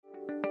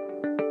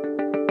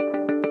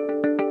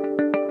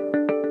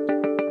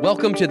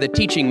Welcome to the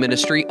teaching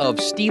ministry of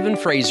Stephen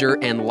Fraser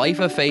and Life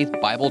of Faith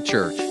Bible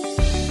Church,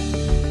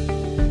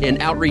 an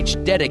outreach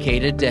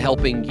dedicated to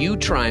helping you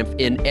triumph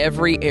in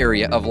every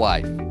area of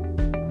life.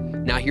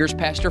 Now here's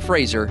Pastor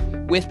Fraser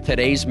with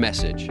today's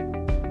message.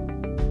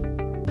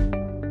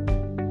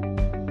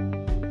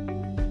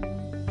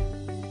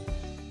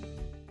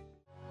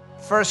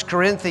 First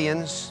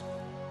Corinthians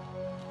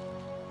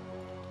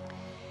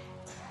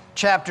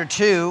chapter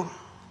 2,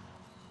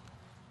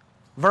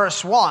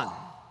 verse 1.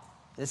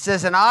 It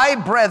says, "And I,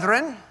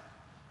 brethren,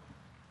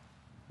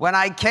 when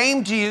I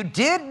came to you,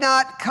 did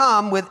not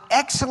come with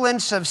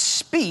excellence of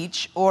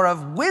speech or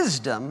of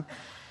wisdom,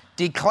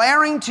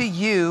 declaring to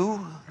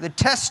you the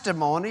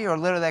testimony," or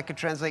literally that could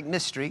translate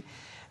mystery,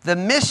 "the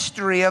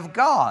mystery of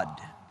God.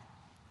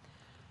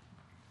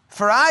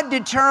 For I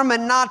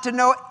determined not to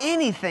know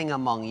anything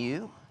among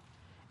you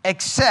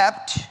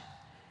except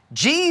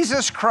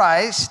Jesus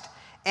Christ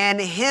and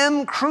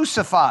Him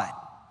crucified.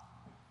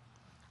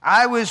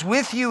 I was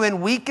with you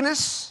in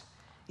weakness,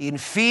 in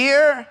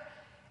fear,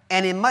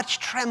 and in much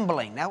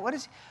trembling." Now,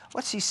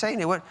 what's he saying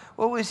here?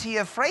 What was he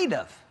afraid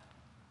of?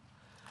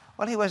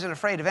 Well, he wasn't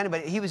afraid of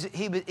anybody.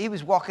 He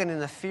was walking in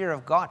the fear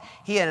of God.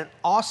 He had an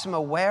awesome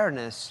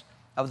awareness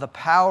of the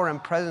power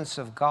and presence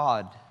of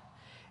God.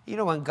 You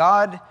know, when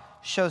God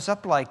shows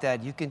up like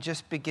that, you can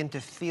just begin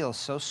to feel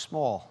so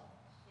small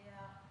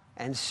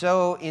and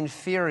so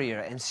inferior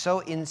and so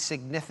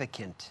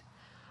insignificant.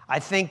 I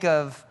think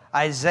of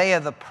Isaiah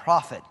the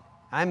prophet.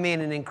 I mean,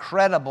 an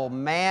incredible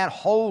man,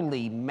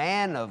 holy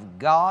man of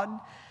God,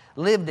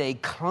 lived a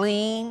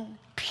clean,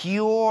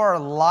 pure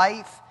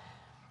life.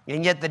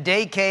 And yet the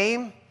day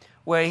came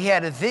where he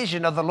had a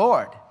vision of the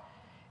Lord.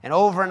 And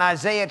over in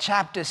Isaiah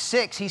chapter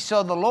 6, he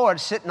saw the Lord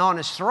sitting on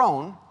his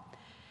throne.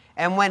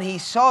 And when he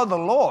saw the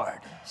Lord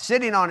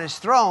sitting on his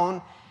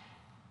throne,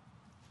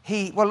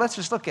 let's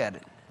just look at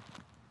it.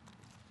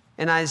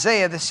 In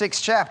Isaiah, the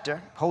 6th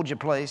chapter, hold your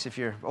place if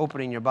you're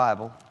opening your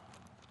Bible.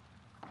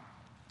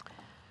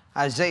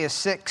 Isaiah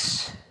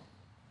 6.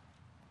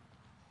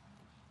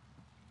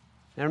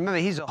 Now remember,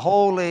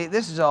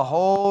 this is a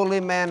holy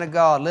man of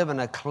God, living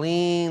a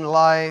clean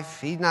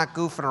life. He's not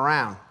goofing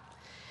around.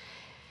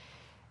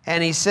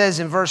 And he says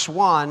in verse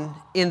 1,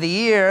 "In the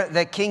year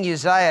that King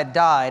Uzziah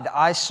died,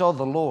 I saw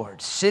the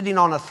Lord sitting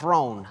on a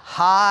throne,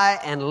 high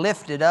and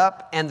lifted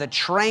up, and the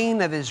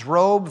train of his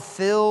robe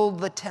filled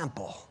the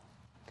temple.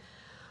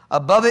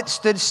 Above it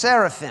stood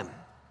seraphim.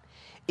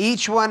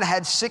 Each one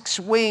had 6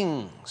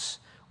 wings.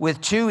 With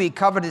 2 he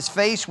covered his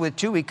face, with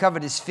 2 he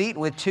covered his feet,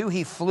 with 2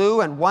 he flew,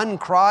 and one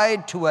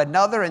cried to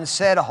another and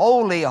said,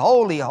 'Holy,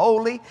 holy,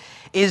 holy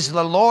is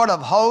the Lord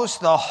of hosts.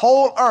 The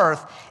whole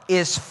earth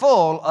is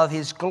full of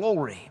his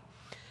glory.'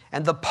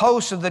 And the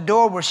posts of the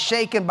door were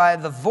shaken by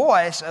the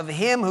voice of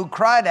him who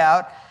cried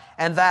out,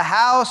 and the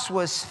house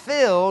was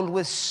filled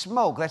with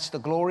smoke." That's the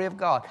glory of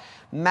God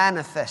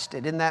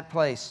manifested in that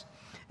place.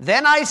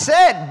 "Then I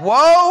said,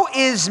 Woe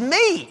is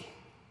me,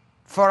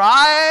 for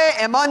I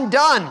am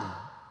undone,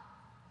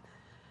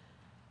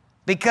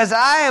 because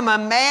I am a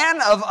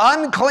man of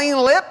unclean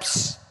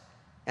lips,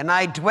 and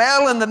I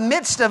dwell in the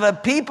midst of a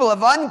people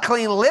of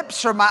unclean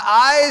lips, for my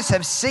eyes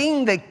have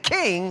seen the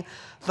King,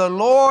 the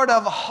Lord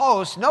of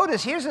hosts."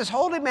 Notice, here's this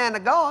holy man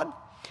of God.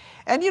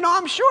 And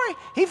I'm sure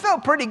he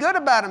felt pretty good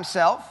about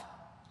himself.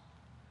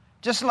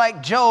 Just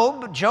like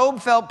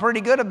Job felt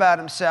pretty good about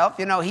himself.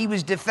 He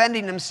was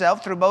defending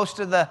himself through most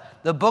of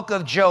the book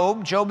of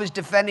Job. Job is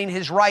defending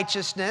his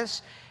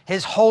righteousness,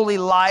 his holy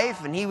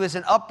life, and he was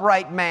an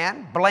upright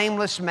man,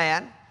 blameless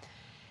man.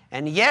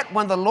 And yet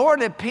when the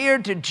Lord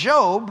appeared to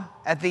Job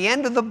at the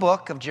end of the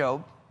book of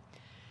Job,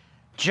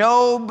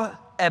 Job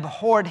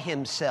abhorred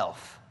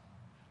himself.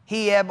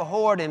 He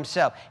abhorred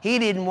himself. He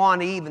didn't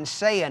want to even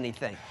say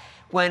anything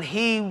when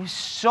he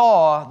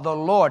saw the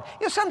Lord.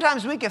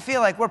 Sometimes we can feel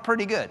like we're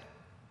pretty good.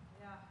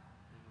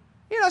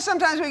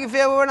 Sometimes we can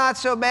feel we're not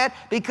so bad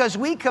because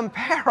we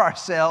compare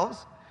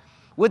ourselves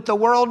with the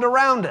world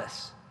around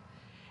us.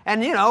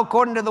 And,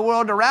 according to the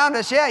world around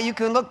us, you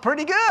can look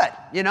pretty good.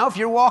 If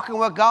you're walking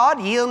with God,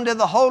 yielding to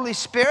the Holy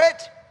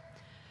Spirit.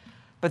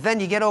 But then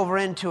you get over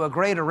into a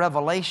greater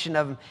revelation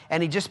of Him,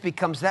 and He just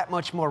becomes that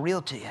much more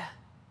real to you.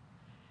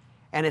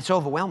 And it's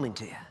overwhelming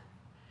to you.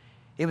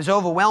 It was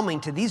overwhelming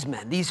to these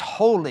men, these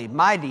holy,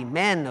 mighty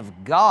men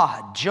of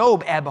God.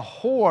 Job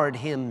abhorred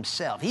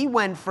himself. He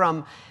went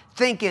from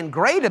thinking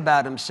great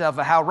about himself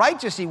and how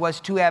righteous he was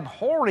to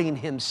abhorring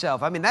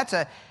himself. I mean, that's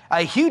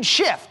a huge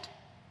shift.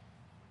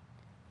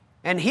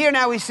 And here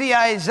now we see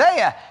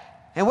Isaiah.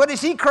 And what does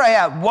he cry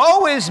out?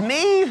 "Woe is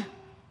me!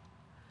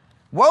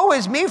 Woe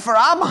is me, for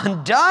I'm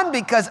undone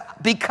because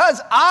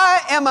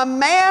I am a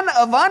man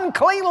of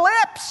unclean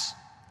lips."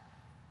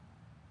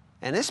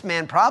 And this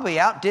man probably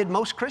outdid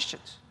most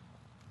Christians.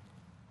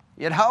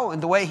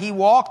 And the way he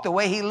walked, the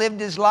way he lived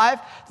his life,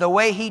 the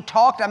way he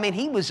talked. I mean,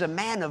 he was a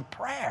man of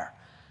prayer.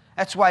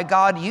 That's why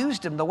God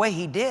used him the way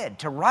He did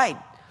to write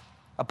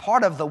a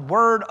part of the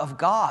Word of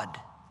God.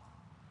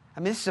 I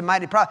mean, this is a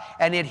mighty problem.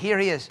 And yet here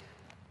he is,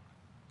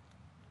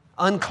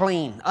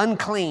 Unclean,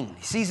 unclean.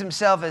 He sees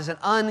himself as an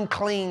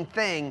unclean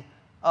thing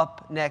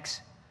up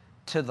next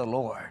to the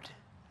Lord.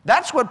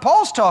 That's what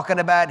Paul's talking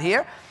about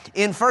here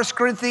in 1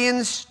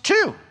 Corinthians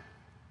 2.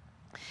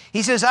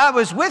 He says, I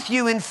was with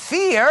you in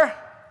fear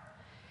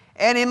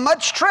and in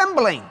much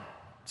trembling.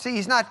 See,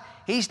 he's not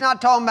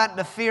talking about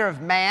the fear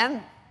of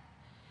man.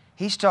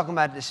 He's talking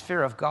about this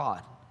fear of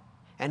God.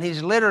 And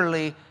he's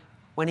literally,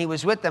 when he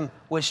was with them,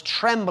 was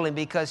trembling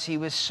because he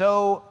was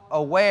so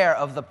aware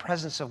of the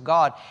presence of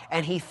God,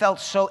 and he felt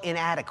so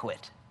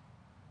inadequate.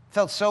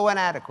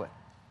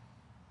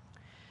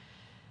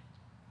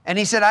 And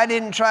he said, I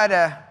didn't try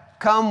to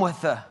come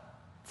with a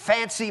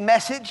fancy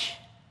message.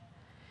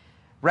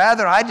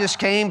 Rather, I just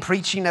came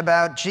preaching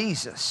about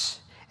Jesus.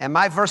 And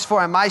my verse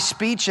 4, and my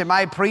speech and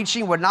my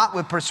preaching were not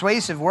with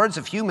persuasive words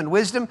of human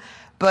wisdom,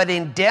 but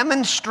in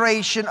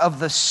demonstration of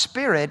the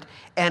Spirit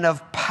and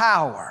of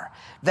power,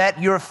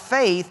 that your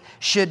faith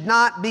should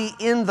not be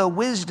in the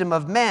wisdom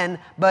of men,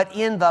 but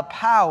in the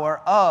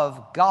power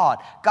of God.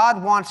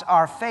 God wants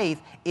our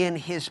faith in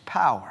His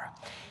power.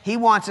 He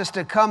wants us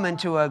to come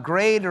into a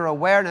greater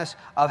awareness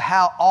of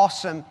how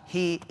awesome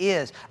He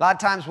is. A lot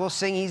of times we'll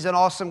sing He's an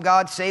awesome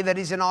God, say that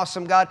He's an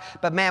awesome God,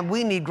 but man,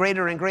 we need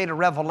greater and greater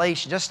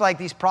revelation. Just like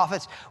these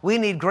prophets, we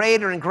need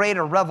greater and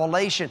greater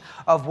revelation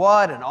of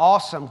what an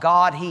awesome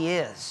God He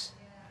is.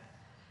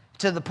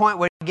 To the point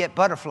where you get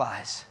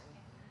butterflies.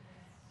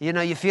 You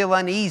know, you feel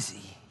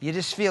uneasy. You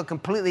just feel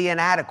completely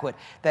inadequate.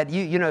 That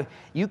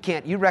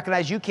you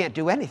recognize you can't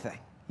do anything.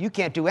 You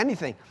can't do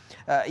anything,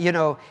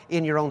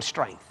 in your own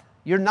strength.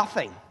 You're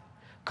nothing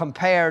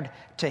compared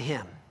to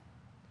Him.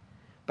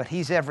 But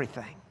He's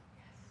everything.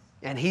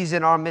 And He's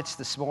in our midst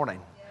this morning.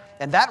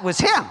 And that was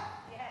Him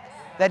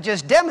that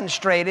just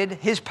demonstrated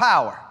His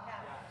power.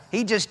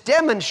 He just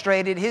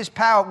demonstrated His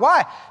power.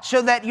 Why?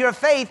 So that your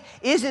faith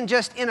isn't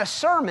just in a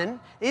sermon,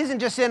 isn't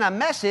just in a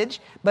message,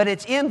 but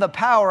it's in the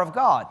power of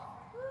God.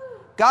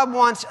 God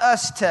wants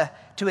us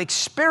to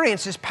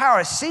experience His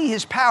power, see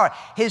His power.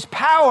 His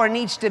power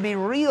needs to be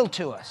real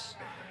to us.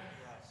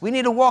 We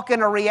need to walk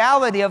in a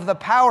reality of the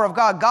power of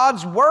God.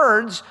 God's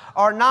words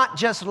are not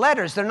just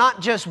letters. They're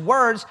not just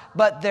words,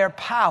 but they're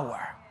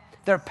power.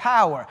 They're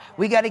power.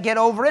 We got to get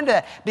over into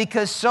that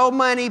because so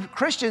many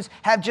Christians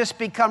have just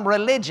become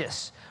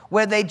religious,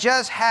 where they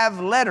just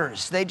have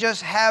letters. They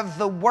just have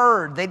the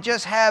word. They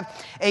just have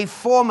a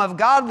form of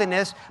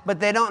godliness, but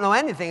they don't know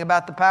anything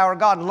about the power of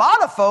God. A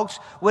lot of folks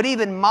would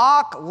even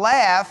mock,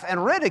 laugh,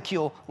 and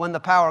ridicule when the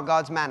power of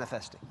God's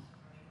manifesting.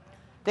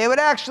 They would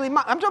actually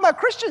mock. I'm talking about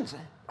Christians.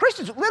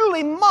 Christians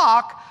literally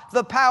mock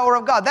the power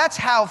of God. That's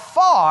how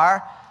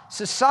far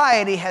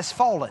society has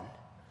fallen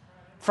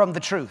from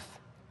the truth,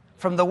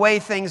 from the way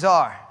things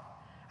are.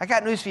 I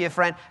got news for you,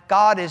 friend.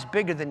 God is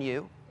bigger than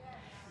you.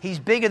 He's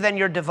bigger than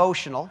your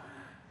devotional.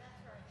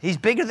 He's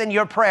bigger than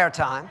your prayer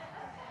time.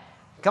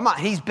 Come on.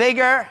 He's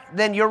bigger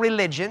than your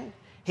religion.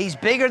 He's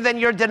bigger than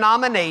your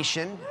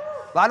denomination.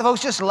 A lot of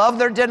folks just love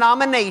their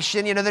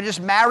denomination. You know, they're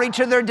just married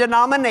to their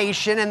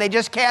denomination and they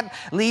just can't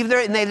leave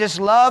and they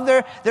just love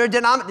their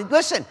denomination.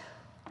 Listen,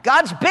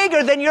 God's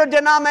bigger than your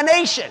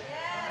denomination.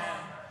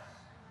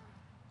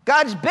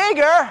 God's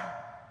bigger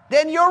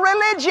than your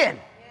religion.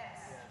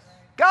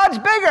 God's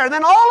bigger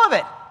than all of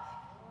it.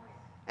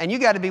 And you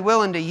got to be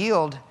willing to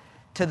yield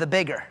to the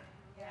bigger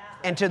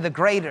and to the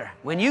greater.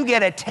 When you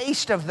get a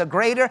taste of the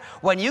greater,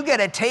 when you get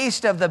a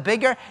taste of the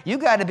bigger, you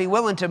got to be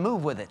willing to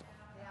move with it.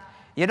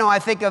 You know, I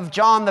think of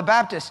John the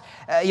Baptist.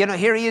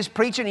 Here he is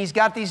preaching. He's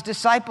got these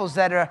disciples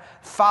that are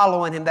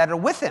following him, that are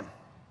with him,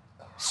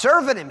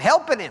 serving him,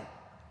 helping him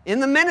in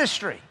the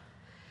ministry.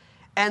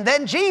 And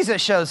then Jesus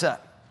shows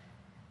up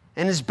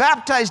and is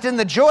baptized in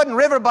the Jordan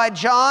River by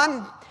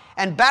John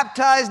and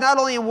baptized not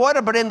only in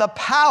water, but in the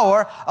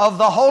power of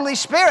the Holy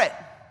Spirit.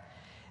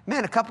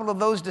 Man, a couple of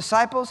those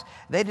disciples,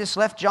 they just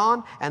left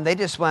John and they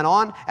just went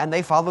on and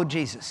they followed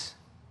Jesus.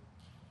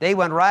 They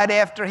went right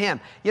after him.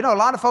 You know, a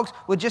lot of folks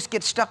would just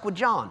get stuck with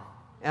John.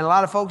 And a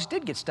lot of folks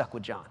did get stuck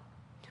with John.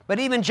 But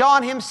even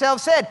John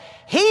himself said,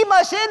 He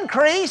must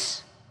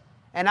increase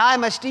and I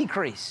must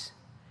decrease.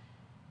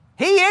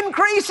 He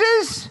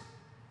increases,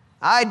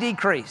 I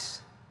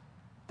decrease.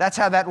 That's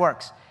how that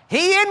works.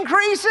 He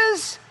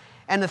increases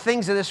and the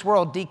things of this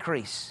world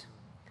decrease.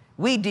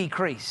 We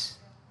decrease.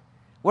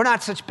 We're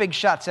not such big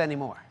shots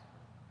anymore.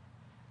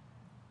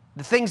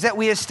 The things that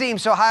we esteem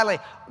so highly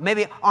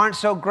maybe aren't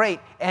so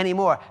great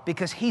anymore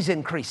because He's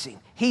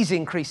increasing. He's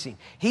increasing.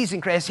 He's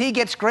increasing. As He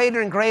gets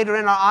greater and greater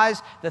in our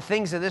eyes, the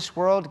things of this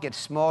world get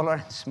smaller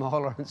and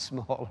smaller and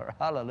smaller.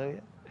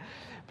 Hallelujah.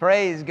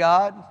 Praise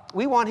God.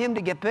 We want Him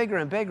to get bigger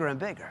and bigger and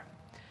bigger.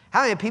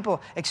 How many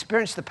people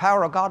experienced the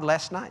power of God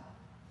last night?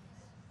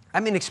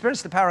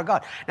 Experienced the power of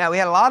God. Now, we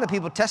had a lot of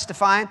people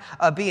testifying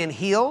of being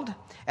healed.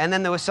 And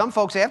then there were some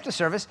folks after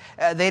service,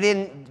 they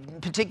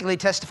didn't particularly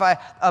testify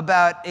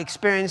about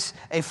experience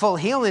a full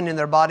healing in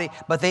their body,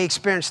 but they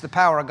experienced the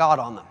power of God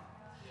on them.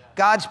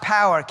 God's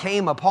power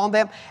came upon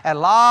them, and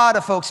a lot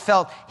of folks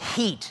felt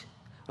heat.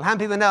 Well, how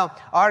many people know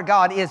our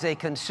God is a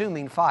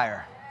consuming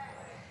fire?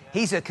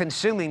 He's a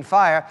consuming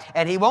fire,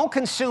 and He won't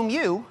consume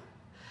you,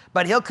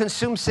 But he'll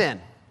consume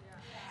sin.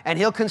 And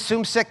he'll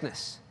consume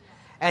sickness.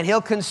 And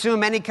he'll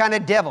consume any kind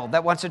of devil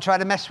that wants to try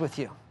to mess with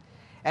you.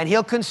 And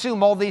he'll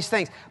consume all these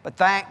things. But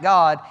thank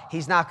God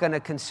he's not going to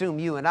consume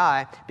you and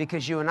I,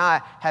 because you and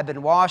I have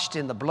been washed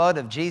in the blood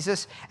of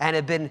Jesus and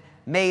have been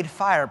made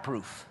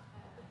fireproof.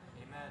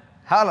 Amen.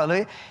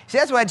 Hallelujah. See,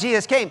 that's why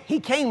Jesus came. He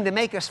came to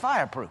make us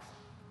fireproof.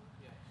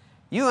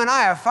 You and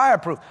I are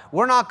fireproof.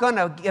 We're not going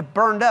to get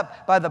burned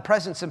up by the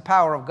presence and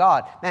power of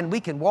God. Man, we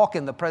can walk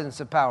in the presence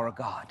and power of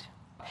God.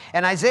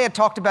 And Isaiah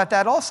talked about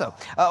that also.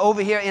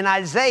 Over here in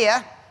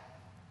Isaiah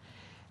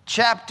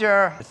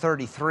chapter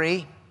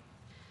 33,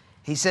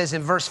 he says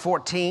in verse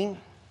 14,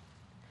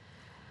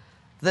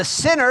 the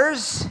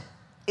sinners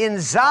in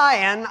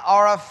Zion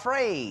are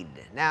afraid.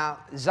 Now,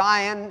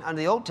 Zion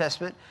under the Old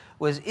Testament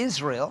was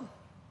Israel,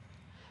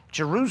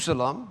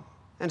 Jerusalem,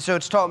 and so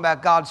it's talking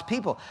about God's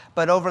people.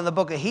 But over in the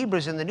book of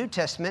Hebrews in the New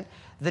Testament,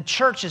 the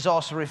church is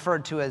also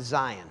referred to as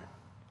Zion.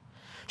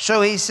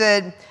 So he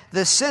said,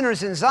 the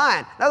sinners in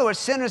Zion. In other words,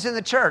 sinners in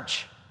the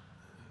church.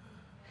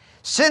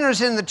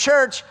 Sinners in the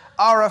church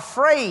are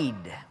afraid.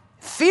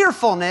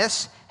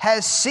 Fearfulness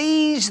has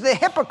seized the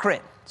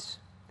hypocrites.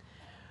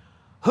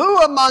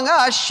 Who among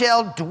us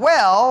shall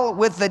dwell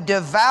with the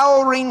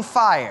devouring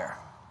fire?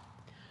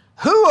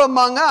 Who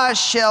among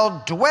us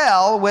shall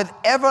dwell with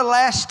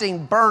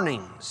everlasting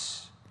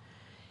burnings?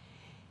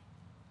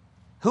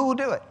 Who will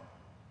do it?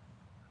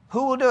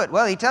 Who will do it?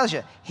 Well, he tells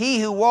you, he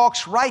who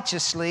walks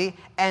righteously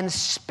and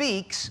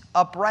speaks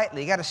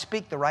uprightly. You got to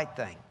speak the right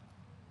thing.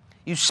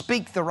 You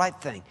speak the right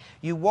thing.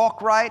 You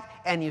walk right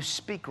and you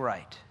speak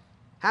right.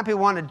 How many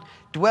people want to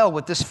dwell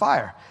with this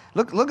fire?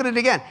 Look at it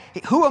again.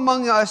 Who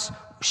among us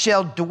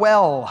shall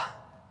dwell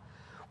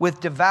with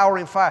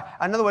devouring fire?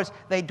 In other words,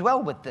 they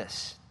dwell with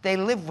this. They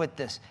live with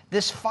this.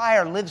 This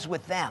fire lives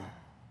with them.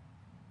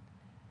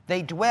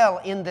 They dwell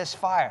in this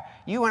fire.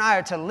 You and I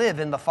are to live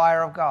in the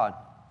fire of God.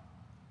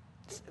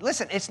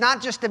 Listen, it's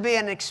not just to be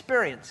an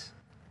experience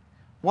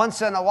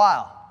once in a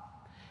while.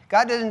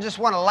 God doesn't just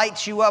want to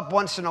light you up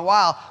once in a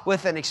while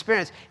with an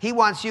experience. He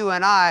wants you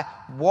and I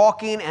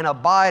walking and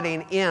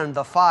abiding in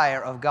the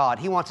fire of God.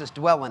 He wants us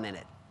dwelling in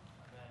it.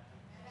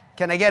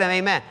 Can I get an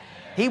amen?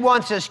 He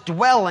wants us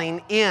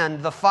dwelling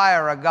in the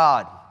fire of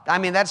God. I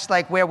mean, that's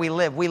like where we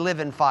live. We live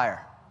in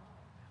fire.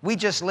 We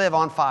just live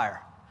on fire.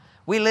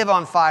 We live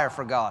on fire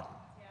for God.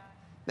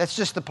 That's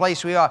just the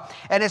place we are.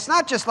 And it's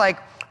not just like,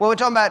 when we're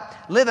talking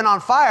about living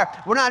on fire,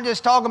 we're not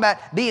just talking about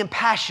being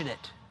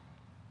passionate.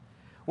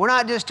 We're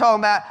not just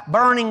talking about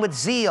burning with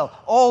zeal.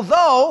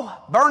 Although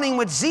burning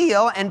with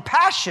zeal and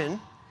passion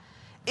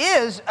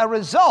is a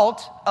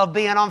result of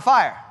being on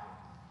fire.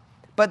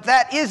 But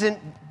that isn't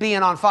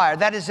being on fire.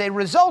 That is a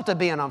result of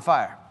being on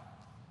fire.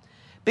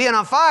 Being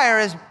on fire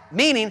is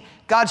meaning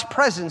God's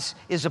presence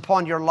is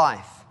upon your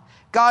life.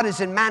 God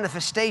is in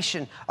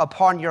manifestation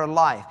upon your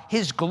life.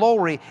 His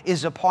glory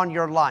is upon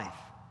your life.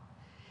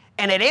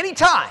 And at any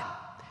time,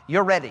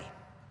 you're ready.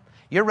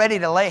 You're ready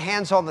to lay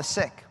hands on the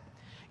sick.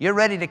 You're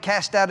ready to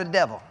cast out a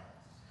devil.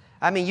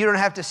 I mean, you don't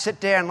have to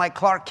sit there and like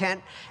Clark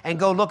Kent and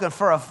go looking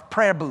for a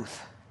prayer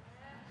booth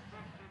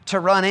to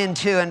run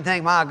into and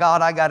think, my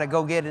God, I got to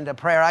go get into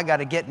prayer. I got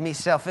to get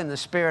myself in the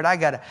spirit. I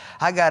got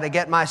to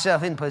get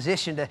myself in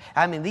position to,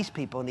 I mean, these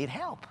people need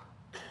help.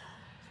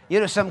 You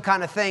know, some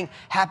kind of thing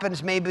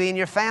happens maybe in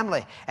your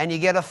family and you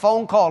get a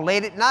phone call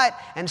late at night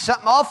and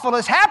something awful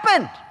has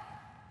happened.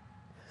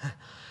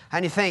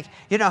 And you think,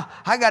 you know,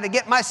 I got to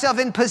get myself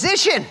in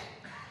position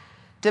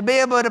to be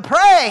able to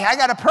pray. I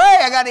got to pray.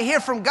 I got to hear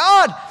from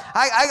God.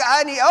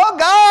 I need, oh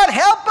God,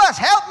 help us.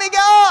 Help me,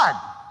 God.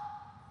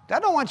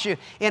 God don't want you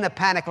in a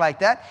panic like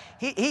that.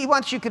 He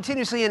wants you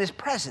continuously in His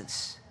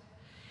presence.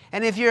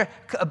 And if you're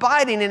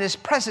abiding in His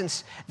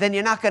presence, then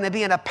you're not going to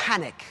be in a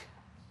panic.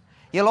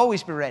 You'll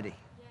always be ready.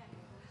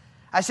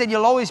 I said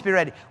you'll always be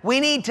ready. We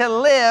need to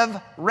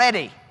live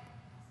ready.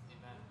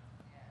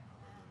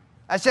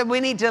 I said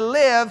we need to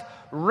live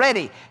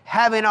ready,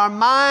 having our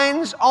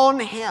minds on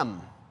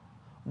Him,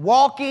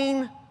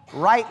 walking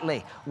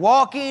rightly,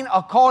 walking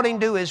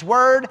according to His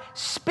Word,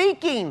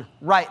 speaking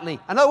rightly.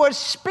 In other words,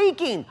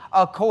 speaking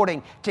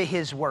according to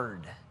His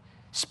Word,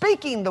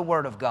 speaking the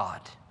Word of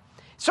God.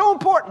 It's so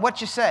important what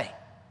you say,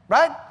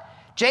 right?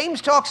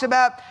 James talks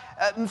about,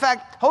 in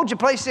fact, hold your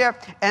place there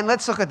and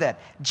let's look at that.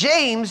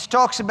 James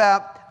talks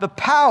about the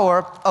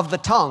power of the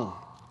tongue,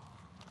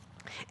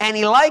 and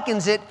he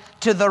likens it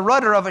to the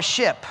rudder of a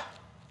ship.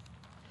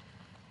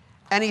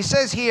 And he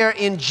says here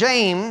in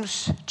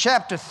James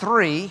chapter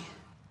 3,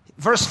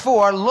 verse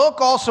 4, look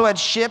also at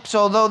ships,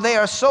 although they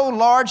are so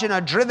large and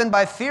are driven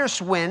by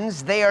fierce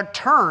winds, they are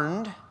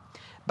turned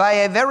by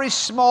a very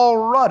small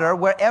rudder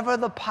wherever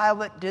the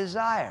pilot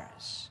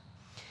desires.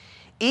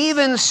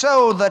 Even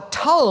so, the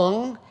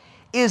tongue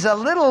is a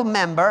little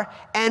member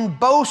and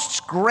boasts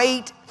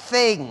great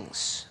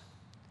things.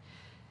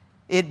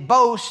 It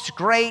boasts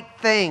great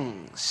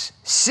things.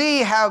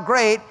 See how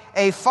great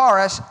a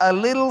forest a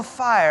little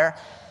fire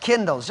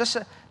kindles.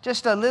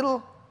 Just a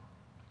little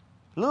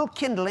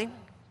kindling,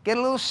 get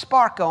a little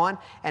spark going,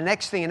 and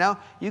next thing you know,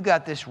 you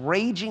got this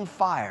raging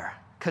fire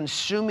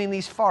consuming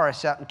these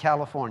forests out in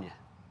California.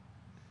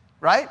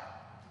 Right?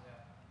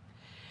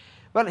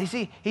 Well, you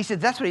see, he said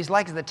that's what he's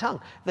like is the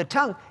tongue. The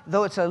tongue,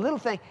 though it's a little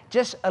thing,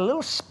 just a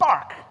little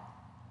spark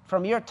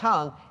from your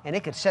tongue, and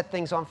it could set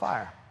things on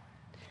fire.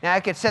 Now,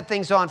 it could set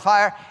things on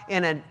fire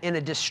in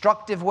a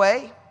destructive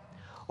way,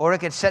 or it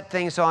could set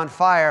things on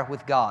fire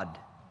with God.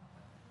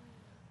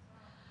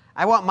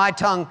 I want my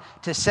tongue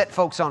to set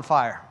folks on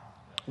fire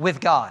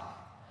with God.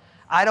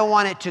 I don't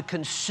want it to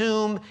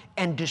consume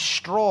and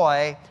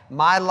destroy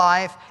my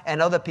life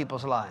and other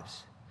people's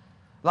lives.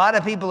 A lot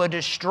of people are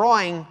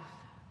destroying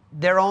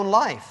their own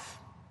life.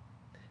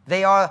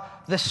 They are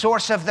the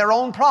source of their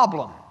own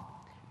problem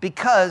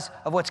because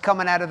of what's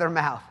coming out of their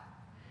mouth.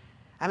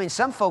 I mean,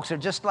 some folks are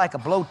just like a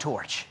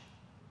blowtorch,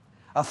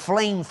 a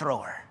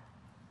flamethrower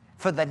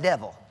for the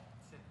devil.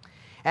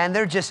 And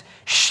they're just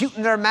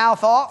shooting their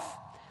mouth off,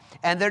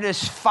 and they're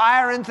just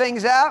firing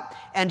things out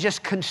and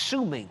just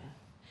consuming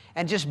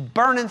and just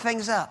burning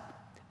things up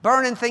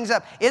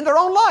in their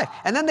own life.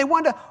 And then they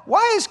wonder,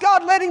 why is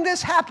God letting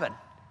this happen?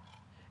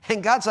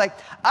 And God's like,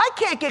 I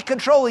can't get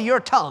control of your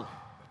tongue.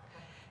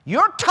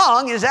 Your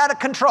tongue is out of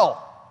control.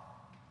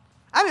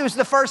 I mean, it was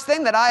the first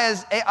thing that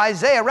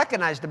Isaiah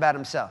recognized about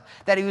himself,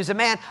 that he was a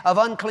man of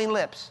unclean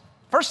lips.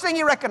 First thing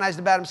he recognized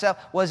about himself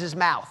was his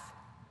mouth.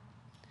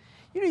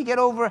 You know, you get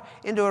over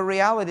into a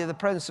reality of the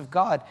presence of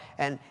God,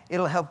 and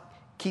it'll help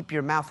keep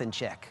your mouth in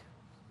check.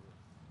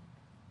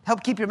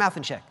 Help keep your mouth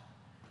in check.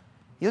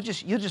 You'll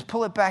just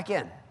pull it back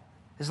in.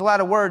 There's a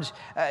lot of words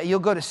you'll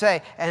go to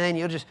say, and then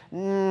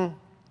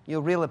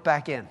you'll reel it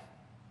back in.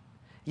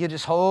 You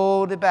just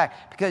hold it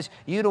back because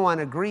you don't want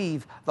to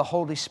grieve the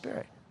Holy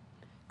Spirit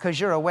because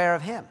you're aware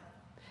of Him.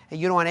 And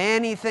you don't want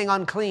anything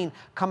unclean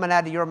coming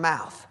out of your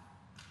mouth.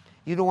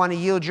 You don't want to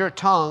yield your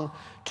tongue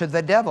to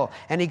the devil.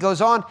 And he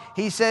goes on,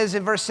 he says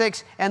in verse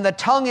 6, and the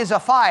tongue is a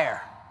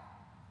fire,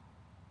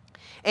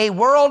 a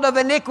world of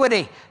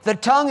iniquity. The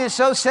tongue is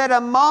so set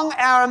among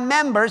our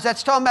members,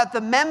 that's talking about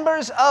the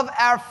members of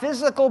our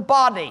physical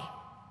body.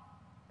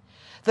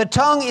 The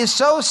tongue is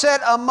so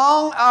set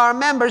among our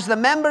members, the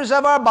members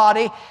of our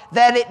body,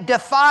 that it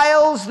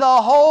defiles the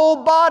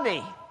whole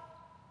body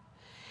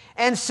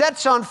and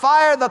sets on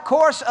fire the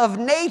course of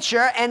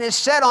nature and is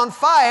set on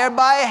fire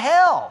by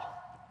hell.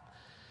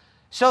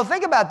 So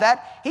think about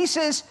that. He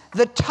says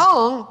the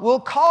tongue will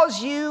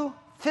cause you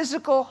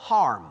physical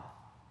harm.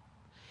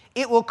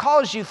 It will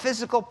cause you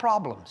physical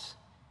problems.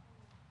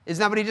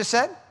 Isn't that what he just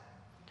said?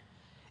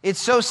 It's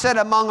so set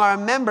among our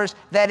members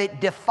that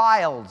it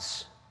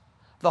defiles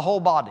the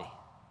whole body.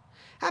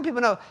 How many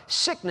people know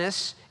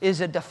sickness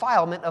is a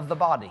defilement of the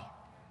body?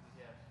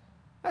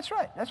 That's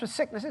right. That's what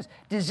sickness is.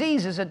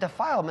 Disease is a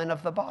defilement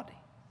of the body.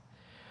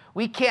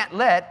 We can't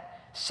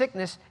let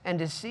sickness and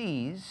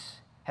disease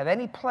have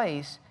any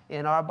place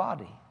in our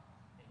body.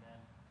 Amen.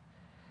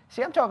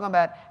 See, I'm talking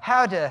about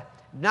how to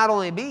not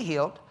only be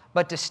healed,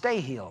 but to stay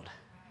healed.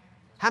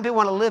 How many people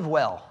want to live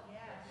well? Yes.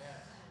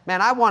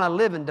 Man, I want to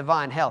live in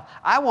divine health.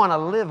 I want to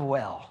live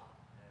well.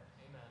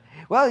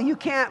 Amen. Well, you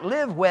can't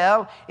live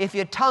well if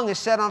your tongue is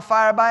set on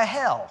fire by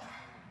hell.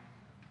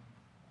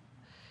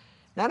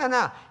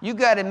 No. You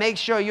got to make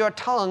sure your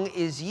tongue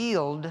is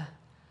yield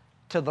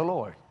to the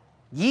Lord.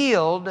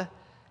 Yield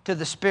to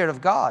the Spirit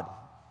of God.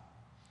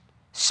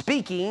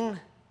 Speaking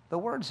the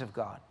words of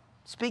God.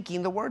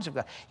 Speaking the words of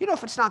God. You know,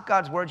 if it's not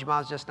God's word, you might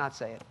as well just not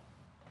say it.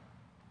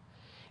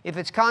 If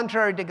it's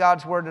contrary to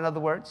God's word, in other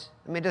words,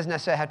 I mean, it doesn't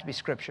necessarily have to be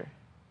Scripture.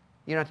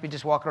 You don't have to be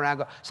just walking around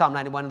and go, Psalm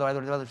 91, the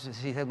Lord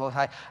is the Most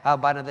High, I'll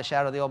abide under the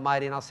shadow of the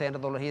Almighty, and I'll say unto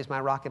the Lord, He is my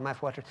rock and my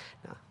fortress.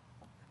 No.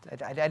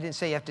 I didn't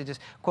say you have to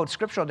just quote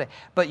Scripture all day,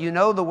 but you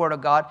know the Word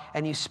of God,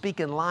 and you speak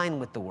in line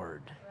with the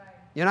Word. Right.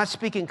 You're not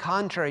speaking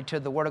contrary to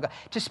the Word of God.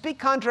 To speak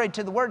contrary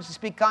to the Word is to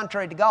speak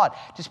contrary to God.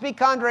 To speak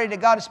contrary to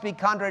God is to speak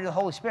contrary to the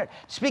Holy Spirit.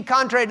 To speak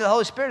contrary to the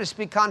Holy Spirit is to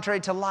speak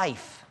contrary to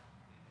life.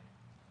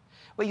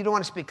 Well, you don't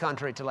want to speak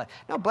contrary to life.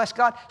 No, bless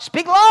God.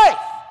 Speak life.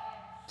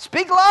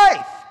 Speak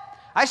life.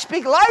 I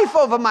speak life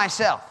over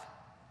myself.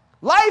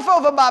 Life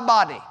over my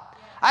body.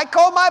 I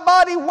call my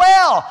body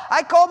well.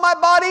 I call my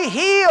body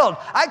healed.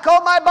 I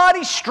call my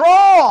body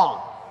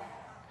strong.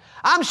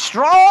 I'm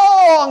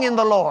strong in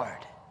the Lord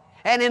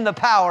and in the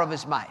power of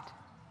His might.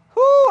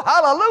 Whoo,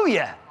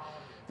 hallelujah.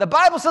 The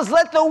Bible says,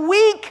 let the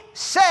weak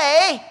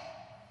say,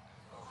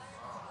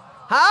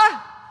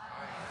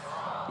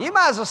 You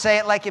might as well say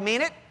it like you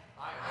mean it.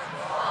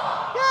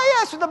 Yeah,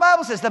 that's what the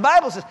Bible says. The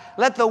Bible says,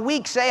 let the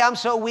weak say, I'm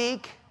so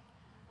weak.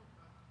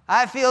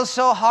 I feel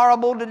so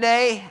horrible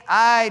today.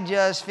 I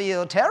just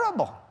feel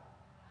terrible.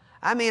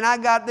 I mean, I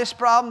got this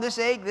problem, this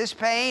ache, this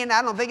pain.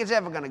 I don't think it's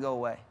ever going to go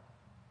away.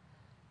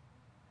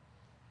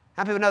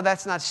 How many people know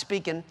that's not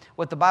speaking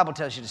what the Bible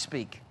tells you to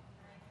speak?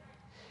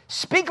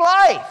 Speak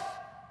life.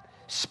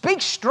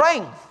 Speak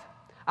strength.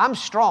 I'm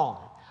strong.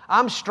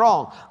 I'm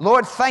strong.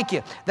 Lord, thank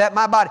you that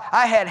my body,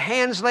 I had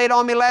hands laid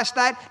on me last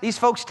night. These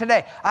folks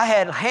today, I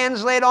had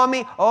hands laid on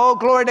me. Oh,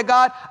 glory to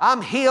God.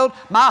 I'm healed.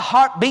 My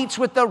heart beats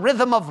with the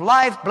rhythm of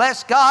life.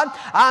 Bless God.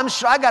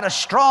 I got a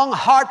strong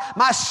heart.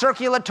 My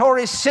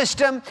circulatory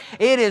system,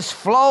 it is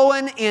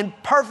flowing in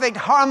perfect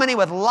harmony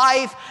with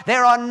life.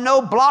 There are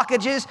no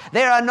blockages.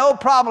 There are no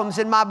problems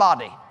in my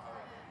body.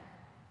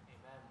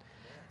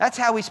 That's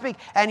how we speak.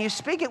 And you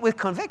speak it with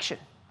conviction.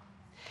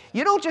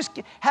 You don't just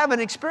have an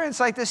experience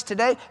like this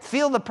today,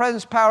 feel the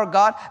presence, power of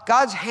God.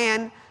 God's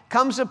hand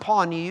comes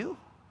upon you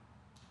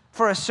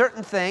for a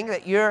certain thing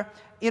that you're,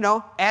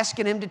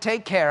 asking Him to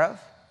take care of.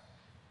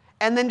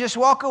 And then just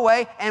walk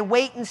away and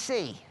wait and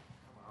see.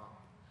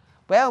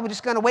 Well, we're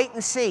just going to wait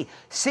and see.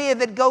 See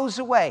if it goes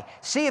away.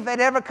 See if it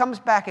ever comes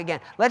back again.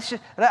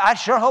 I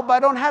sure hope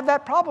I don't have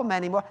that problem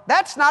anymore.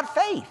 That's not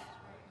faith.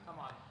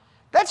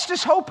 That's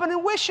just hoping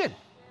and wishing.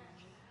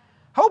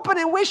 Hoping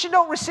and wishing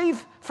don't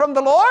receive from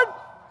the Lord.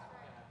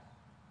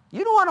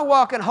 You don't want to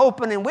walk in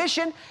hoping and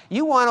wishing.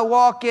 You want to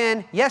walk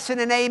in yes and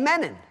an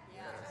amen.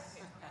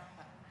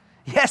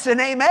 Yes and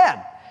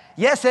amen.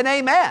 Yes and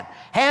amen.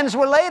 Hands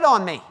were laid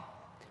on me.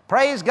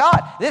 Praise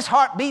God. This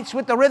heart beats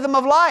with the rhythm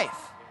of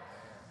life.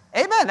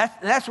 Amen.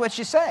 That's what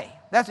you say.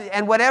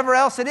 And whatever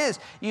else it is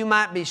you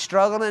might be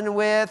struggling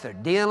with or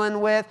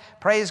dealing with,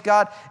 praise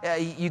God,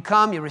 you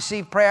come, you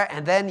receive prayer,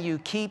 and then you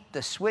keep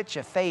the switch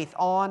of faith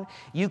on.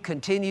 You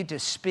continue to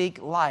speak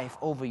life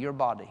over your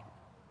body.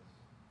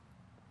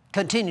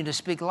 Continue to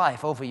speak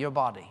life over your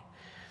body.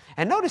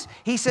 And notice,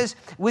 he says,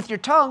 with your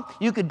tongue,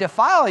 you could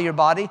defile your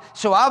body.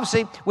 So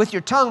obviously, with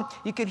your tongue,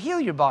 you could heal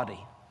your body.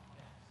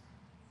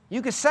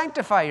 You could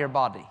sanctify your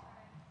body.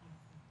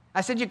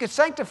 I said you could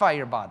sanctify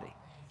your body.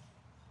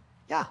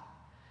 Yeah.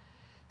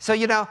 So,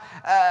 you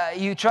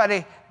try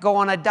to go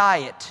on a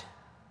diet.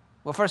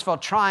 Well, first of all,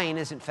 trying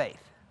isn't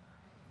faith.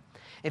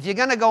 If you're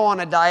going to go on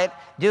a diet,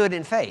 do it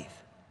in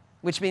faith.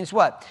 Which means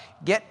what?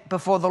 Get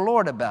before the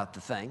Lord about the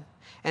thing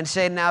and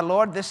say, now,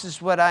 Lord, this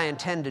is what I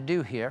intend to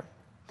do here.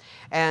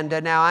 And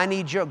now I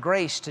need your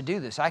grace to do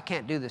this. I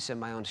can't do this in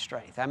my own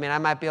strength. I mean, I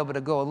might be able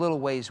to go a little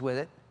ways with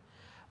it,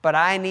 but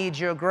I need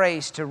your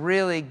grace to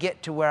really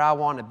get to where I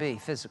want to be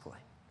physically.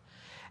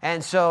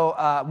 And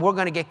so we're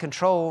going to get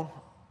control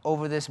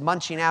over this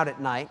munching out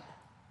at night.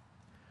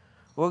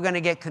 We're going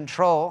to get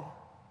control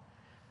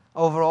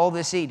over all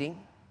this eating.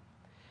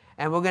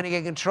 And we're going to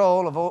get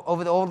control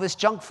over all this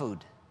junk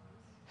food.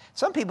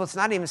 Some people, it's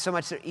not even so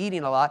much they're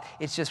eating a lot,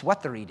 it's just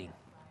what they're eating.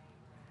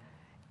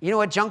 You know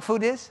what junk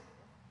food is?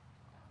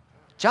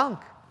 Junk.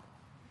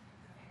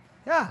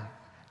 Yeah.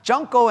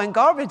 Junk go in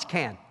garbage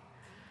can.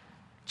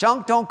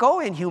 Junk don't go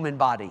in human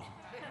body.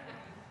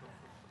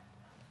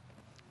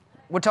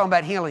 We're talking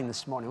about healing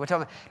this morning. We're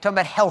talking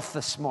about health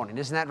this morning.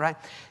 Isn't that right?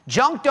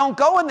 Junk don't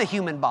go in the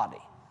human body.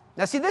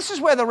 Now, see, this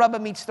is where the rubber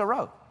meets the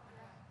road.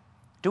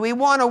 Do we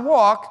want to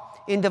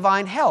walk in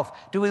divine health?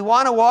 Do we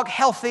want to walk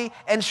healthy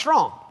and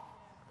strong?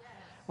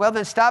 Well,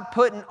 then stop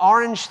putting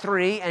orange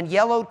 3 and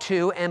yellow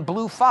 2 and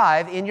blue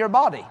 5 in your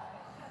body.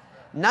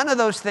 None of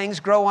those things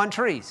grow on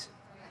trees.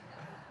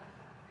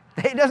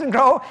 It doesn't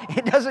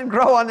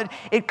grow on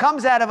it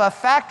comes out of a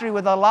factory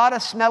with a lot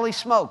of smelly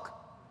smoke.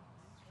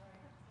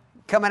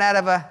 Coming out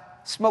of a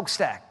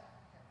smokestack.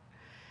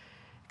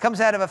 Comes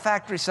out of a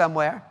factory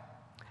somewhere,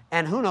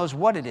 and who knows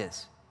what it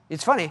is.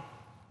 It's funny.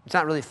 It's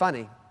not really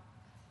funny.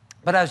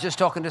 But I was just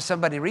talking to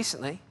somebody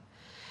recently,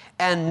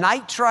 and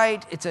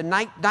nitrite, it's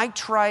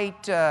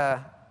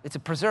a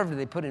preservative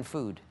they put in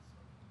food.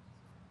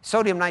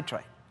 Sodium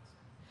nitrite.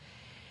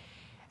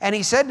 And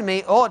he said to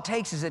me, all it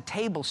takes is a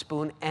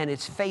tablespoon, and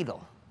it's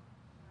fatal.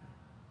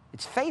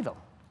 It's fatal.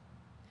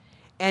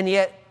 And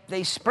yet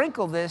they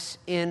sprinkle this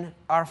in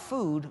our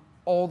food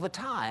all the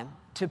time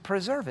to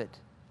preserve it.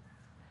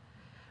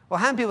 Well,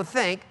 how many people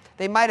think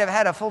they might have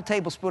had a full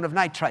tablespoon of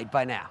nitrite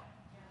by now?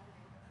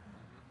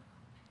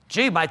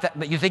 Gee,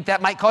 you think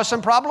that might cause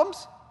some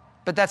problems?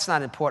 But that's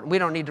not important. We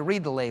don't need to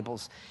read the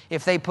labels.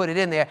 If they put it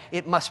in there,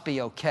 it must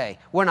be okay.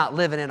 We're not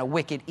living in a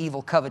wicked,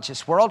 evil,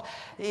 covetous world.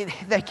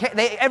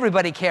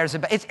 Everybody cares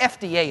about it. It's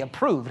FDA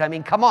approved. I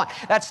mean, come on.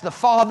 That's the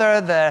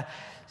Father,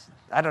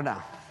 I don't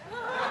know.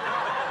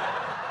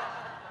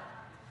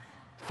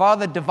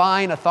 Father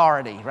Divine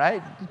Authority,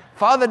 right?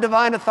 Father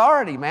Divine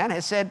Authority, man,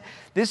 has said,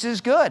 this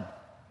is good.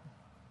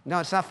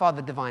 No, it's not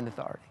Father Divine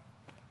Authority.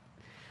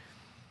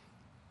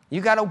 You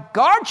got to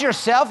guard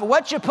yourself with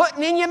what you're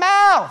putting in your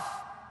mouth.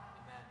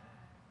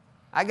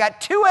 I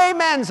got 2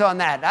 amens on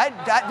that.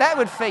 That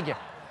would figure.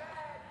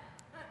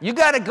 You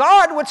got to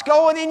guard what's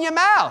going in your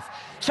mouth.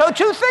 So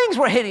 2 things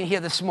we're hitting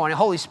here this morning.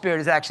 Holy Spirit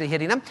is actually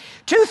hitting them.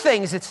 2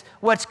 things. It's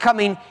what's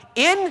coming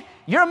in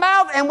your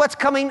mouth and what's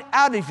coming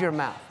out of your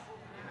mouth.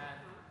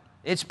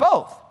 It's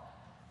both.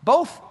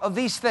 Both of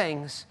these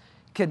things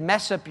could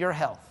mess up your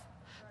health.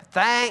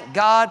 Thank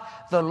God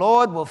the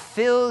Lord will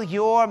fill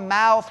your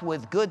mouth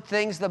with good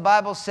things, the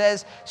Bible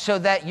says, so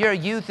that your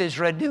youth is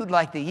renewed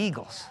like the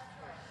eagles.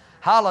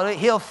 Hallelujah.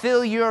 He'll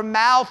fill your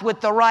mouth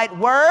with the right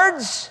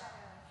words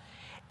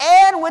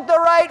and with the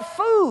right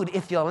food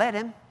if you'll let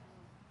Him.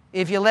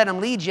 if you let him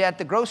lead you at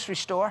the grocery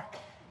store.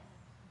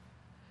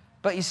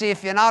 But you see,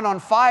 if you're not on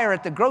fire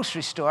at the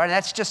grocery store, and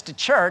that's just a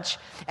church,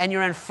 and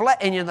you're in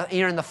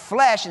the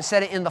flesh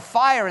instead of in the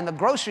fire in the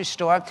grocery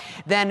store,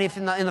 then if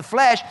in the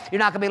flesh, you're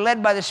not going to be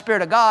led by the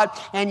Spirit of God,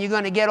 and you're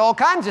going to get all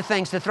kinds of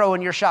things to throw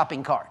in your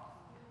shopping cart.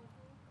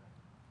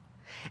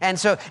 And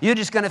so you're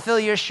just going to fill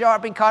your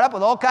shopping cart up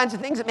with all kinds of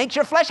things that makes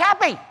your flesh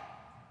happy.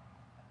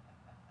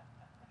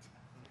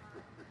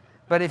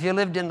 But if you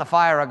lived in the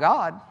fire of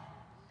God,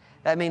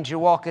 that means you're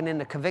walking in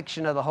the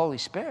conviction of the Holy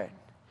Spirit.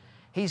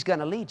 He's going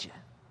to lead you.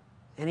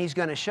 And he's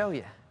going to show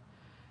you.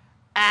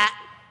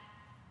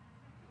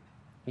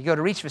 You go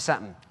to reach for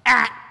something.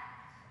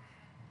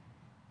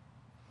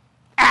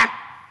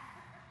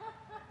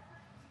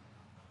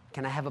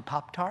 Can I have a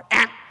Pop-Tart?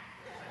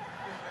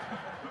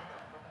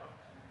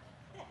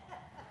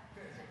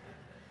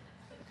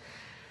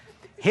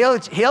 He'll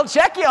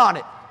check you on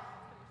it.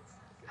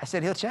 I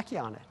said, he'll check you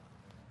on it.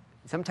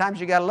 Sometimes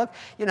you got to look.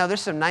 You know,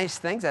 there's some nice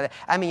things.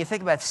 I mean, you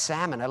think about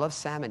salmon. I love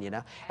salmon, you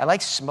know. I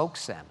like smoked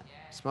salmon.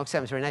 Smoked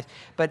salmon is very nice.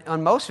 But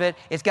on most of it,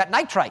 it's got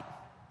nitrite.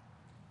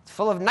 It's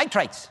full of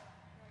nitrates.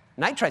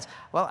 Nitrates.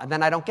 Well, and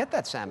then I don't get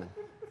that salmon.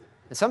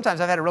 And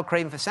sometimes I've had a real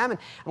craving for salmon.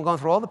 I'm going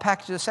through all the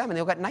packages of salmon.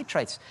 They've got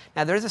nitrates.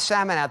 Now, there's a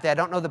salmon out there. I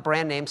don't know the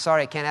brand name.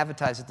 Sorry, I can't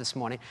advertise it this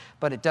morning.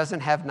 But it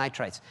doesn't have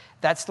nitrates.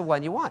 That's the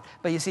one you want.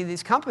 But you see,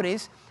 these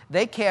companies,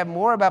 they care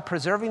more about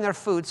preserving their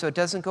food so it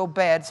doesn't go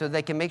bad so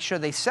they can make sure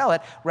they sell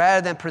it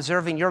rather than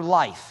preserving your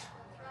life,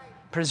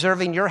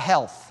 preserving your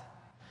health.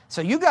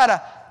 So you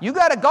gotta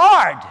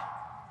guard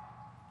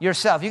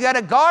yourself. You got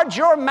to guard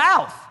your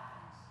mouth.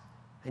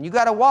 And you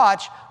got to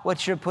watch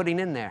what you're putting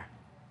in there.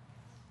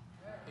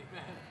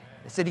 Amen.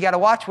 I said you got to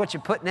watch what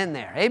you're putting in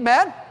there.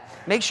 Amen?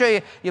 Make sure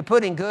you're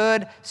putting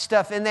good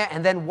stuff in there,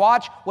 and then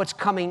watch what's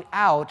coming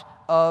out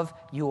of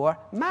your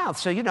mouth.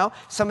 So, you know,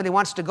 somebody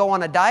wants to go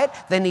on a diet,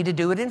 they need to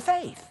do it in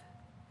faith.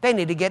 They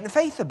need to get in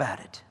faith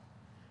about it.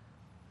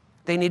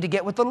 They need to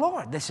get with the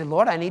Lord. They say,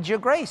 Lord, I need your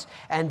grace.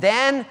 And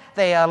then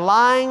they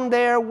align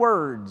their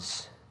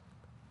words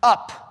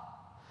up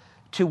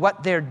to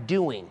what they're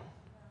doing,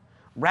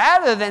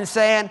 rather than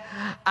saying,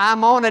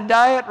 I'm on a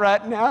diet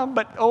right now,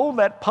 but oh,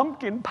 that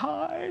pumpkin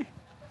pie,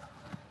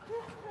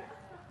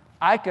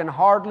 I can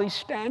hardly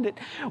stand it.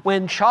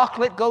 When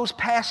chocolate goes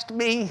past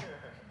me,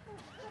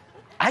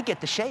 I get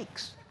the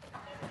shakes.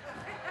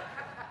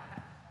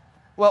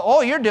 Well,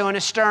 all you're doing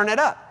is stirring it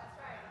up.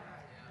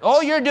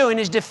 All you're doing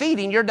is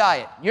defeating your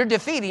diet. You're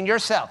defeating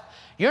yourself.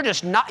 You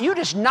just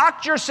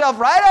knocked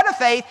yourself right out of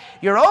faith.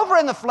 You're over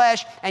in the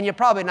flesh, and you're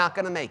probably not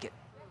going to make it.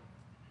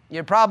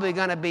 You're probably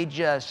going to be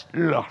just,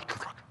 you know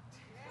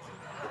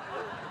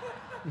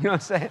what I'm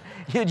saying?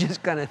 You're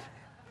just going to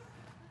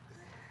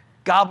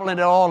gobbling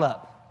it all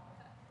up.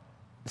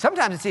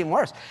 Sometimes it's even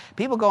worse.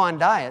 People go on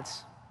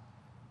diets,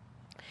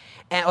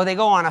 or they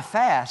go on a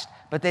fast,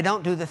 but they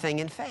don't do the thing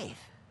in faith.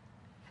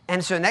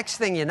 And so next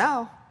thing you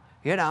know,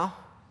 they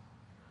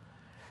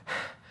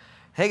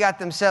got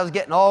themselves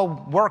getting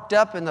all worked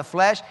up in the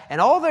flesh, and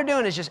all they're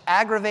doing is just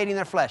aggravating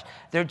their flesh.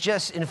 They're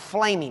just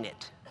inflaming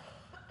it.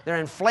 They're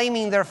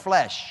inflaming their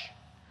flesh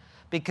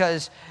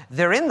because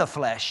they're in the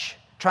flesh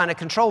trying to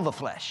control the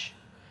flesh.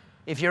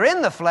 If you're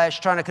in the flesh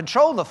trying to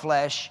control the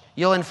flesh,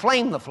 you'll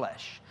inflame the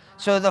flesh.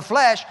 So the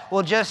flesh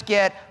will just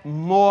get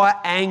more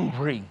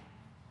angry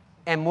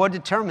and more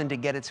determined to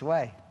get its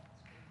way.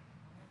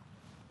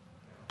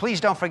 Please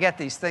don't forget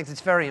these things.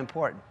 It's very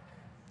important.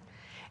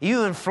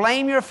 You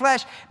inflame your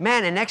flesh,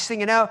 man, and next thing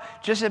you know,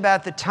 just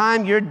about the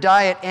time your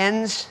diet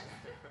ends,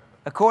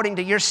 according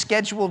to your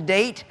scheduled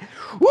date,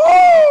 woo,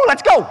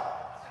 let's go.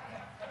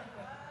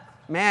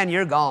 Man,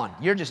 you're gone.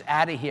 You're just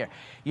out of here.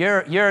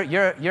 You're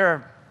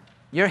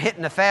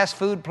hitting the fast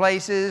food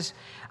places.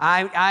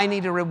 I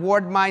need to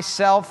reward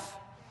myself.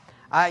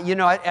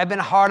 I've been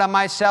hard on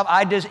myself.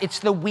 It's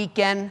the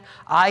weekend.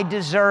 I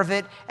deserve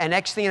it. And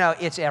next thing you know,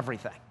 it's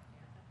everything.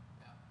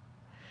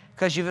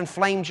 Because you've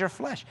inflamed your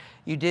flesh.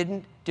 You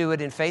didn't do it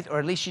in faith, or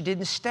at least you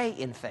didn't stay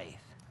in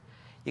faith.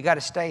 You got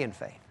to stay in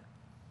faith.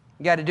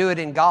 You got to do it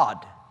in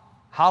God.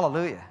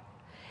 Hallelujah.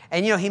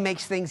 And He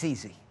makes things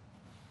easy.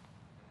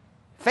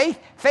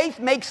 Faith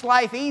makes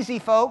life easy,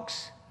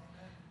 folks.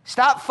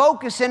 Stop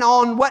focusing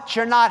on what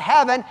you're not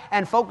having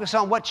and focus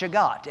on what you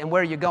got and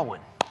where you're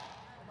going.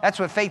 That's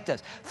what faith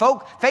does.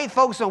 Faith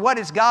focuses on what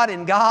is God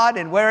in God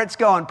and where it's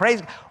going.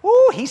 Praise God.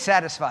 Ooh, He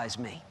satisfies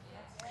me.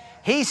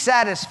 He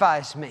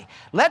satisfies me.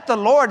 Let the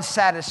Lord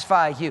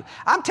satisfy you.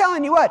 I'm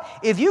telling you what,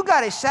 if you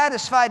got a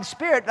satisfied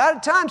spirit, a lot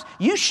of times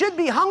you should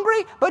be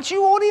hungry, but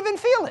you won't even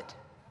feel it.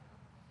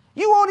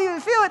 You won't even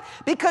feel it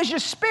because your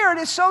spirit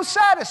is so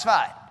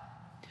satisfied.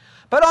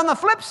 But on the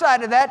flip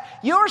side of that,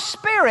 your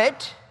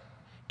spirit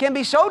can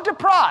be so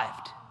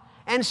deprived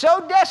and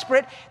so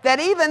desperate that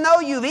even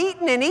though you've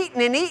eaten and eaten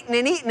and eaten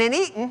and eaten and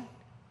eaten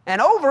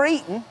and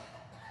overeaten,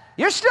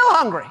 you're still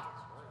hungry.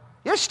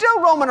 You're still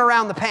roaming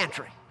around the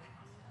pantry.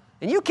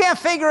 And you can't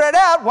figure it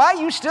out why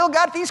you still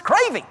got these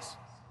cravings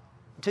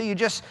until you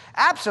just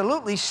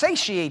absolutely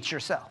satiate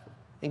yourself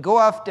and go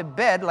off to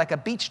bed like a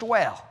beached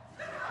whale.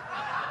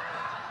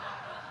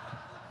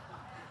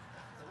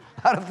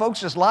 A lot of folks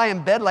just lie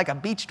in bed like a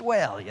beached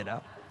whale, you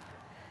know.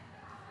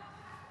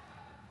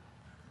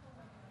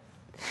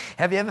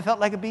 Have you ever felt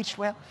like a beached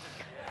whale?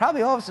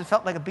 Probably all of us have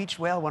felt like a beached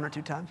whale 1 or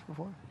 2 times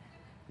before.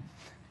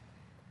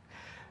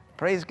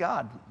 Praise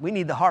God. We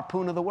need the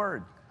harpoon of the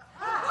Word.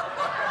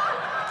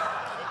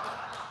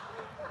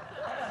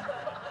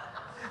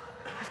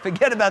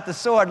 Forget about the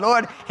sword.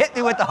 Lord, hit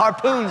me with the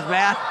harpoons,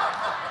 man.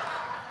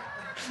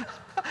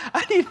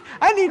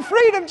 I need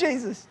freedom,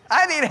 Jesus.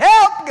 I need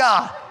help,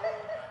 God.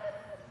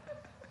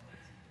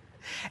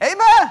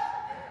 Amen.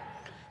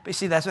 But you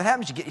see, that's what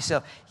happens. You get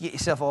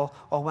yourself all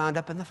wound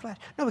up in the flesh.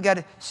 No, we got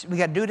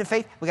to do it in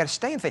faith. We got to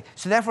stay in faith.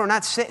 So therefore, we're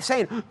not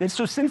saying it's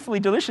so sinfully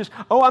delicious.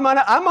 Oh, I'm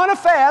on a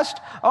fast.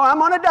 Oh,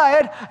 I'm on a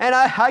diet, and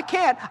I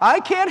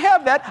can't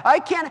have that. I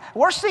can't.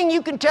 Worst thing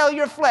you can tell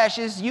your flesh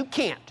is you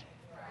can't.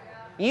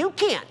 You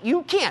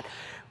can't.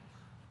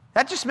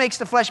 That just makes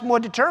the flesh more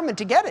determined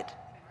to get it.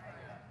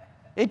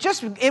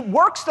 It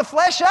works the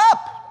flesh up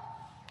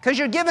because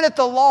you're giving it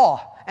the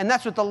law, and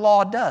that's what the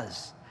law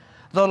does.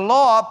 The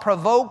law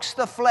provokes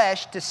the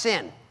flesh to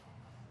sin.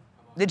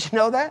 Did you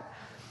know that?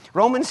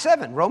 Romans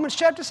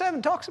chapter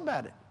 7 talks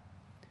about it.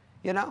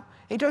 You know,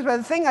 he talks about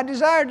the thing I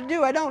desire to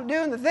do, I don't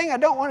do, and the thing I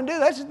don't want to do,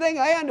 that's the thing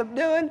I end up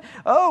doing.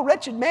 Oh,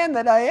 wretched man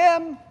that I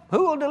am,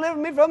 who will deliver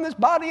me from this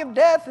body of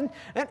death?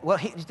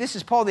 This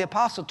is Paul the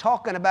Apostle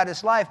talking about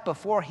his life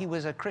before he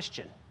was a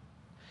Christian,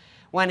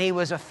 when he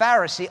was a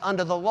Pharisee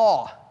under the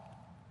law.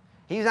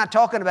 He's not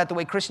talking about the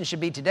way Christians should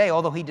be today,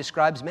 although he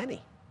describes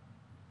many.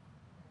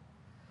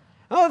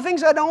 Oh, the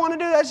things I don't want to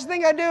do, that's the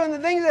thing I do, and the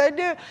things that I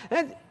do.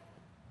 It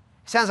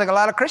sounds like a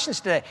lot of Christians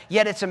today,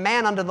 yet it's a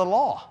man under the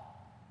law.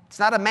 It's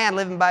not a man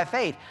living by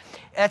faith.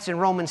 That's in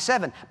Romans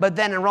 7. But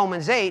then in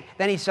Romans 8,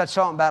 then he starts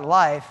talking about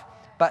life,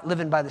 but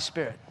living by the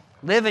Spirit.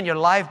 Living your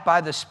life by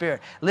the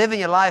Spirit. Living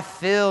your life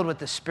filled with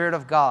the Spirit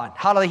of God.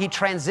 Hallelujah. He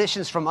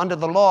transitions from under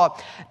the law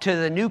to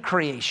the new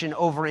creation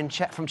over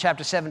from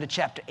chapter 7 to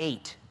chapter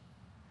 8.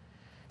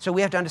 So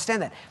we have to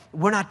understand that.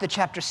 We're not the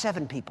chapter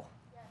 7 people.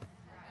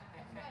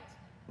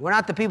 We're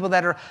not the people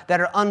that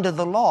are under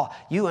the law.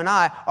 You and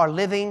I are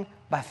living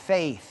by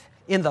faith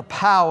in the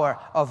power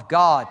of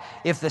God.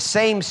 If the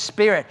same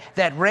Spirit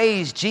that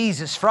raised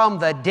Jesus from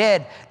the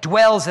dead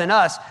dwells in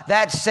us,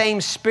 that same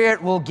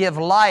Spirit will give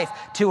life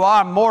to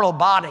our mortal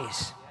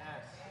bodies.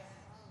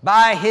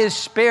 By His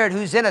Spirit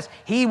who's in us,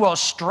 He will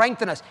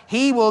strengthen us.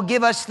 He will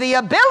give us the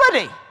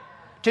ability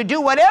to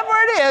do whatever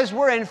it is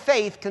we're in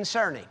faith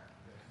concerning.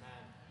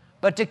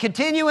 But to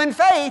continue in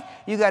faith,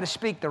 you got to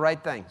speak the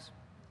right things.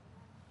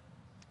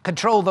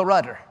 Control the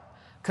rudder.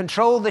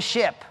 Control the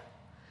ship.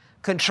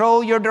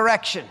 Control your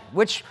direction.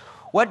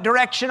 What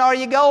direction are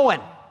you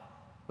going?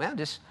 Well,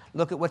 just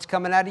look at what's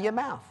coming out of your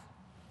mouth.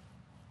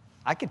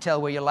 I can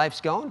tell where your life's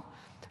going.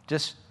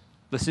 Just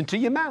listen to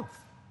your mouth.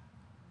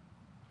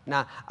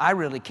 Now, I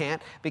really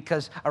can't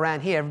because around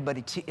here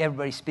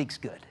everybody speaks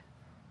good.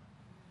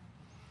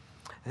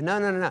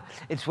 No.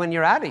 It's when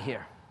you're out of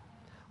here.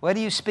 What are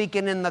you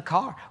speaking in the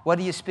car? What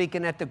are you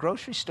speaking at the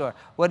grocery store?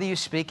 What are you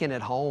speaking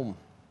at home?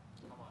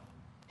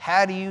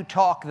 How do you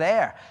talk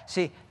there?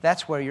 See,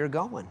 that's where you're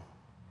going.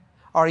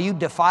 Are you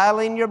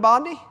defiling your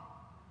body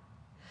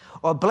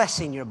or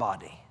blessing your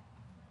body?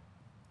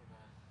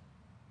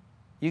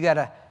 You got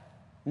to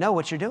know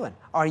what you're doing.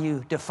 Are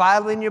you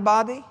defiling your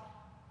body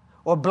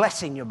or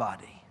blessing your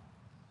body?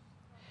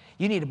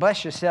 You need to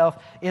bless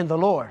yourself in the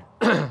Lord.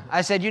 I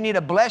said you need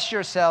to bless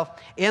yourself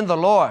in the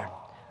Lord.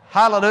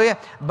 Hallelujah.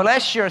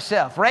 Bless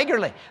yourself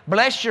regularly.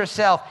 Bless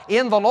yourself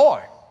in the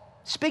Lord.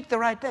 Speak the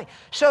right thing.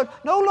 So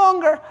no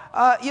longer,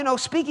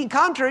 speaking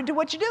contrary to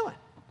what you're doing.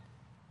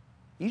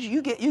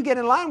 You get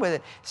in line with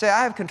it. Say,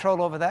 I have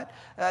control over that.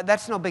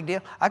 That's no big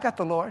deal. I got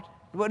the Lord.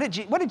 What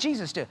did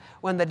Jesus do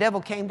when the devil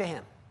came to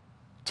him?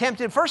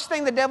 First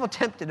thing the devil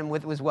tempted him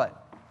with was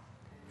what?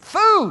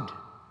 Food.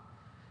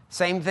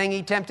 Same thing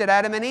he tempted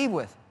Adam and Eve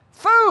with.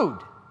 Food.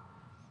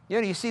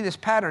 You see this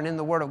pattern in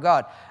the Word of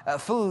God.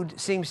 Food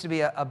seems to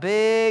be a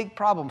big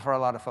problem for a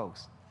lot of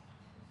folks.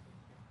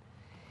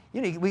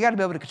 We got to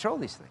be able to control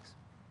these things.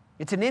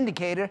 It's an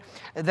indicator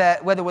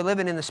that whether we're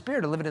living in the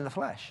Spirit or living in the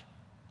flesh.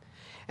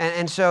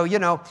 And so,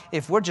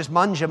 if we're just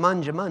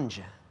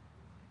munja,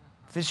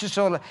 if it's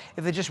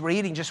just we're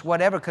eating just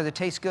whatever because it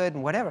tastes good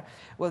and whatever,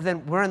 well,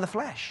 then we're in the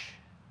flesh.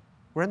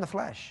 We're in the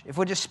flesh. If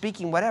we're just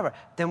speaking whatever,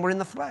 then we're in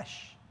the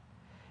flesh.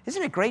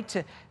 Isn't it great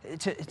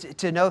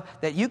to know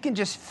that you can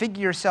just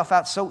figure yourself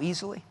out so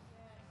easily?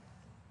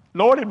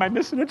 Lord, am I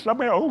missing it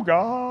somewhere? Oh,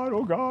 God,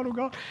 oh, God, oh,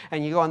 God.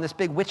 And you go on this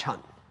big witch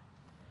hunt.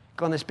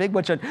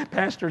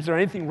 Pastor, is there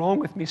anything wrong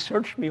with me?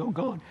 Search me, oh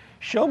God.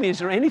 Show me, is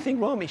there anything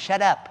wrong with me? Shut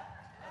up.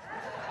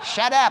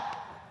 Shut up.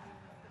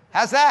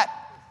 How's that?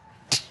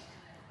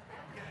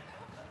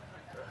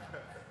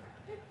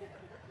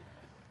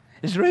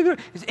 Is there anything?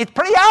 It's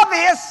pretty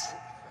obvious.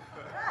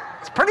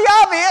 It's pretty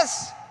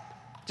obvious.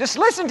 Just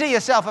listen to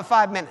yourself for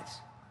 5 minutes.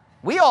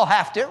 We all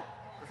have to.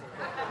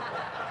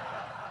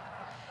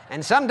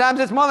 And sometimes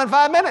it's more than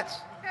 5 minutes.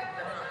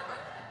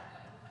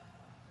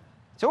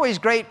 It's always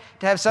great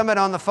to have somebody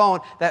on the phone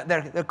that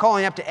they're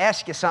calling up to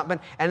ask you something,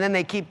 and then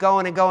they keep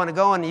going and going and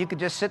going, and you could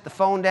just sit the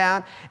phone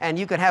down, and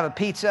you can have a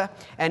pizza,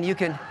 and you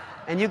can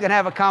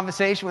have a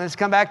conversation. When it's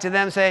come back to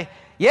them, say,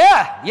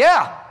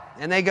 yeah.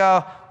 And they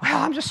go, well,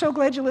 I'm just so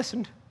glad you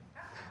listened.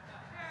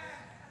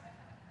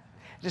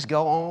 Just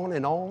go on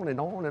and on and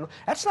on and on.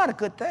 That's not a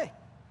good thing.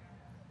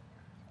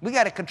 We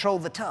got to control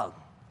the tongue.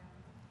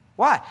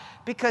 Why?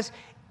 Because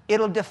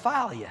it'll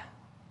defile you.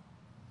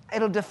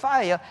 It'll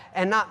defile you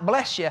and not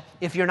bless you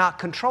if you're not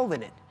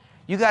controlling it.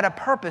 You got to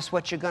purpose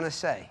what you're going to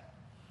say.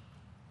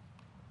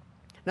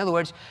 In other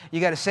words, you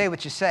got to say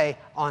what you say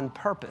on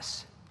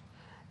purpose,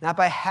 not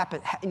by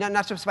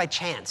not just by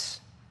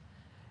chance,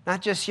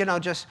 not just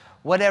just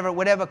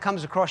whatever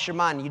comes across your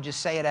mind. You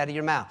just say it out of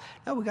your mouth.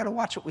 No, we got to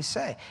watch what we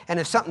say. And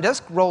if something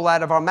does roll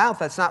out of our mouth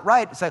that's not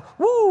right, it's like,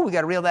 woo, we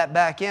got to reel that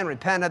back in,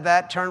 repent of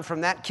that, turn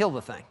from that, kill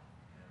the thing.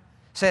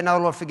 Say, no,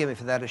 Lord, forgive me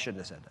for that. I shouldn't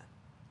have said that.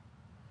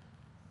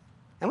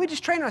 And we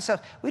just train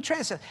ourselves. We train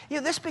ourselves.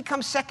 This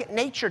becomes second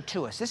nature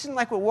to us. This isn't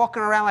like we're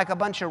walking around like a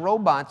bunch of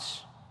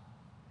robots.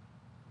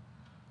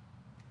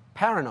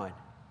 Paranoid.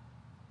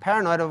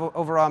 Paranoid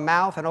over our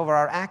mouth and over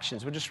our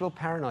actions. We're just real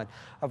paranoid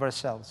of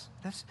ourselves.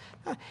 It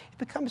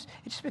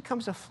just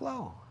becomes a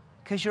flow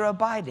because you're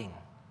abiding.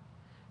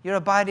 You're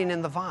abiding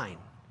in the vine.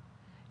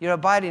 You're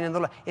abiding in the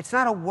Lord. It's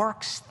not a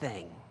works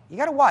thing. You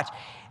got to watch.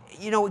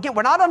 Again,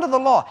 we're not under the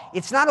law.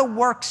 It's not a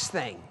works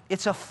thing.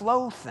 It's a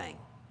flow thing.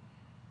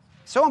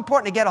 So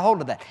important to get a hold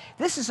of that.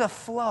 This is a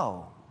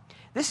flow.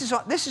 We're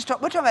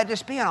talking about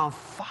just being on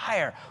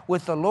fire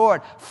with the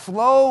Lord,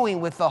 flowing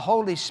with the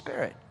Holy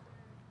Spirit.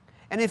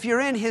 And if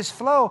you're in His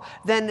flow,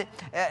 then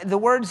the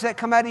words that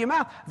come out of your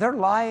mouth, they're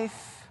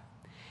life,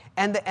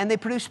 and they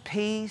produce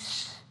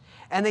peace,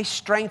 and they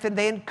strengthen,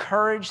 they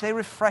encourage, they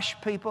refresh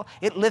people.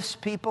 It lifts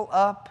people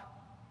up.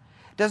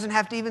 Doesn't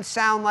have to even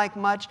sound like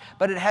much,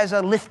 but it has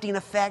a lifting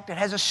effect. It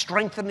has a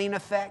strengthening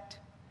effect.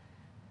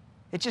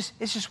 It's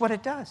just what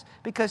it does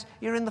because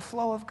you're in the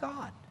flow of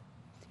God.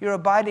 You're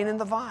abiding in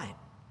the vine.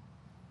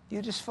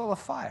 You're just full of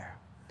fire,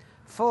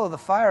 full of the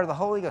fire of the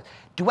Holy Ghost,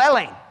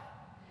 dwelling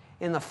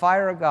in the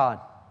fire of God.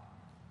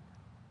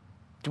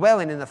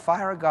 Dwelling in the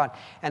fire of God.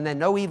 And then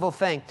no evil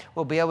thing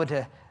will be able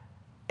to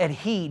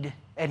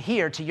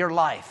adhere to your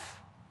life,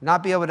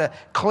 not be able to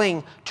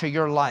cling to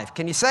your life.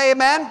 Can you say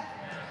amen? Amen.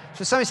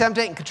 So somebody say, I'm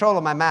taking control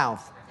of my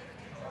mouth.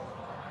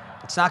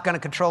 It's not going to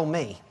control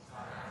me.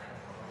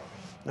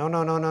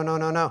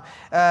 No.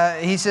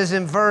 He says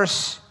in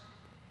verse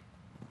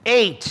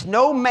 8,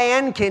 no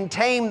man can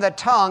tame the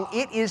tongue.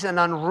 It is an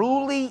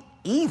unruly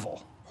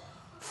evil,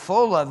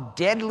 full of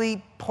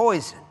deadly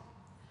poison.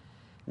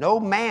 No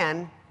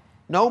man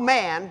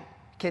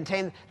can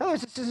tame. In other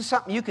words, this isn't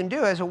something you can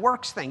do as a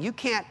works thing. You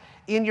can't,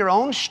 in your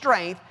own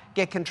strength,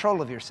 get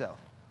control of yourself.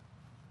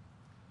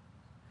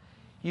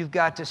 You've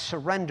got to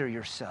surrender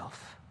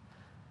yourself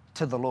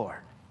to the Lord.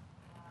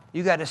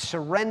 You've got to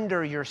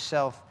surrender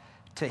yourself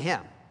to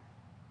Him.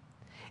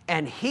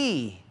 And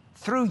He,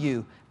 through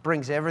you,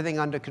 brings everything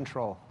under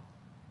control.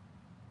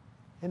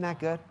 Isn't that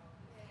good?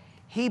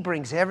 He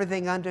brings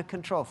everything under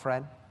control,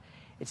 friend.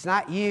 It's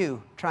not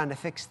you trying to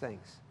fix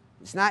things.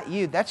 It's not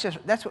you. That's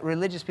what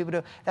religious people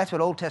do. That's what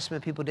Old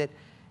Testament people did.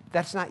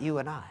 That's not you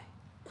and I.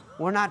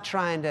 We're not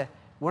trying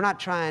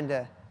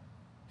to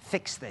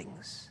fix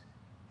things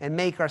and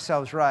make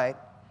ourselves right.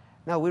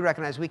 No, we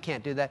recognize we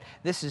can't do that.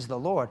 This is the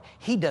Lord.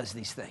 He does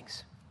these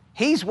things.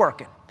 He's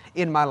working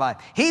in my life.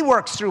 He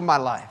works through my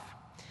life.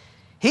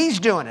 He's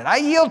doing it. I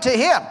yield to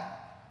Him.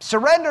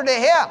 Surrender to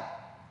Him.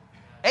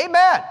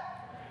 Amen.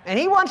 And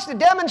He wants to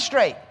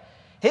demonstrate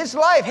His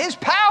life, His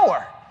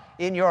power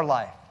in your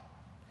life.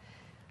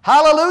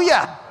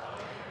 Hallelujah.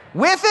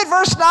 With it,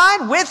 verse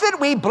 9, with it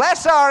we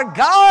bless our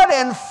God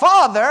and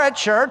Father at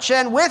church,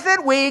 and with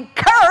it we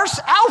curse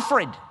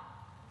Alfred.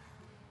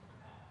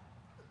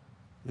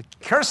 We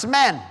curse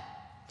men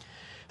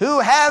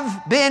who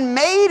have been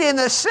made in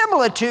the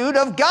similitude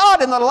of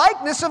God, in the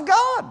likeness of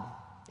God.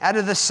 Out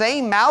of the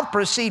same mouth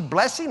proceed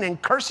blessing and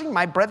cursing.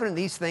 My brethren,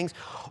 these things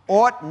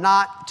ought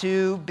not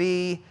to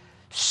be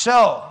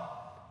so.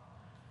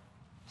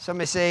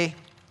 Somebody say,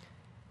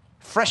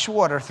 fresh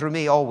water through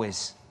me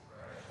always.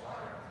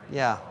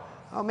 Yeah.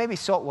 Oh, maybe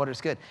salt water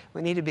is good.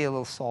 We need to be a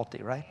little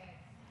salty, right?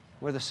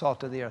 We're the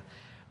salt of the earth.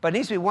 But it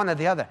needs to be one or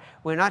the other.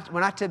 We're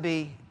not to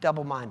be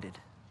double-minded.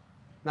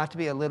 Not to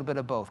be a little bit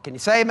of both. Can you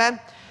say amen?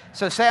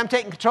 So say, I'm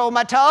taking control of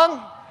my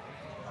tongue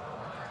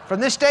from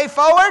this day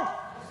forward.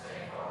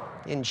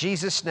 In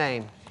Jesus'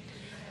 name.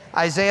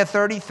 Isaiah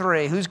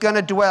 33. Who's going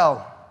to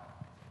dwell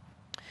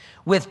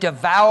with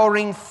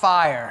devouring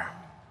fire?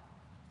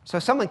 So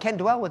someone can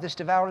dwell with this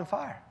devouring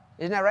fire.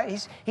 Isn't that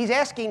right? He's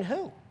asking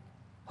who?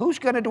 Who's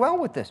going to dwell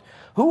with this?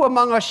 Who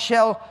among us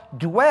shall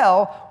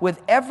dwell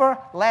with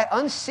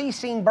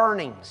unceasing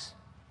burnings?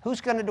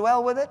 Who's going to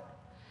dwell with it?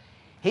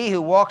 He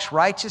who walks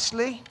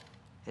righteously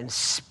and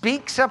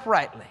speaks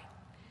uprightly.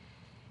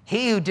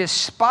 He who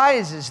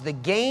despises the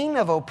gain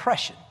of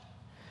oppression,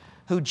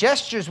 who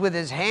gestures with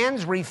his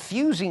hands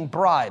refusing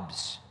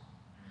bribes,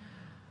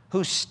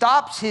 who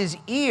stops his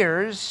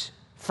ears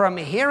from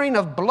hearing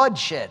of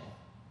bloodshed,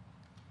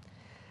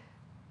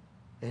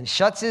 and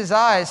shuts his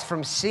eyes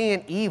from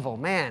seeing evil.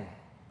 Man,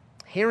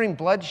 hearing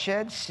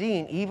bloodshed,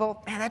 seeing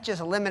evil, man, that just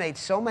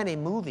eliminates so many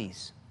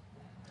movies.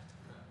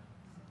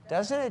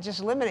 Doesn't it? It just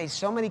eliminates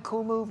so many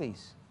cool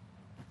movies.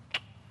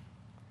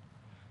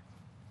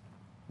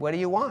 What do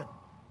you want?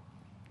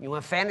 You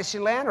want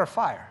Fantasyland or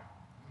fire?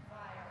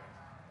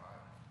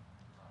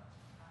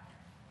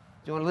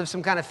 Do you want to live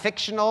some kind of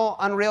fictional,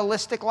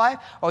 unrealistic life?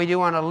 Or do you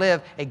want to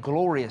live a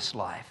glorious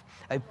life,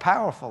 a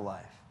powerful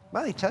life?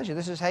 Well, he tells you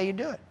this is how you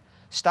do it.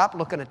 Stop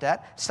looking at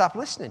that. Stop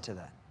listening to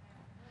that.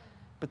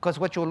 Because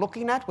what you're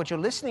looking at, what you're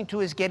listening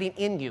to is getting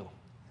in you.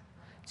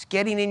 It's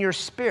getting in your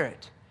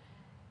spirit.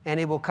 And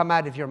it will come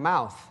out of your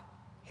mouth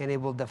and it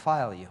will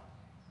defile you.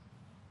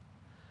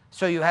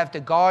 So you have to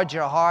guard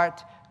your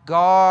heart,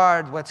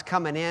 guard what's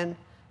coming in,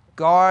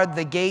 guard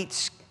the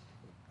gates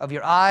of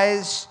your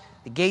eyes,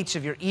 the gates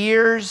of your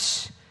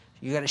ears.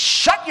 You got to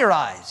shut your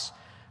eyes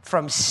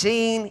from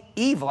seeing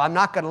evil. I'm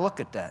not going to look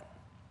at that.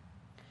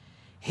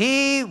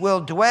 He will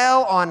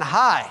dwell on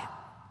high.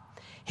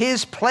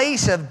 His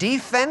place of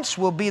defense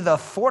will be the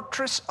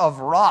fortress of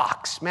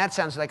rocks. Man, that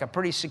sounds like a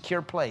pretty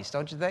secure place,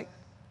 don't you think?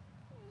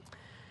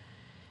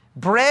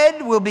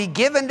 Bread will be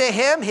given to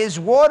him. His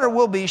water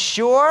will be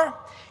sure.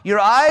 Your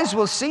eyes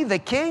will see the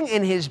King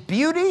in his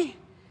beauty.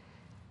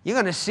 You're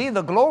going to see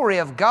the glory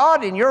of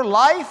God in your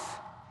life.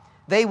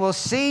 They will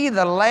see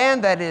the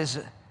land that is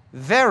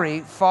very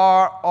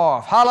far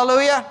off.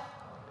 Hallelujah.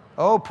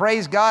 Oh,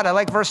 praise God. I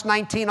like verse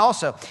 19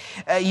 also.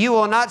 You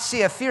will not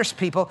see a fierce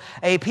people,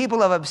 a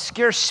people of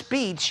obscure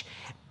speech,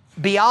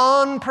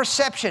 beyond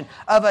perception,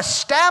 of a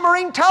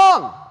stammering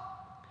tongue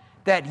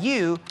that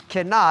you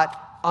cannot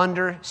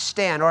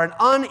understand, or an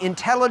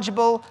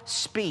unintelligible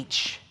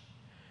speech.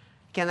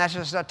 Again, that's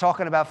just not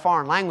talking about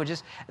foreign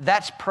languages.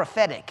 That's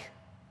prophetic.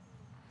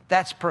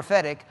 That's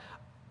prophetic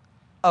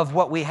of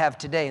what we have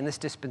today in this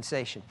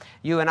dispensation.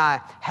 You and I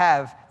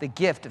have the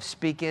gift of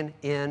speaking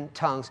in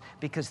tongues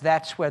because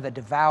that's where the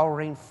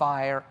devouring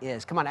fire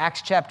is. Come on,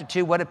 Acts chapter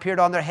 2, what appeared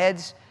on their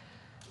heads?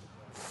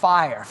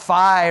 Fire.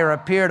 Fire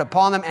appeared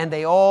upon them, and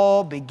they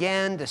all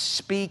began to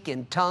speak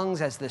in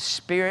tongues as the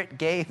Spirit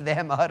gave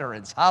them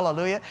utterance.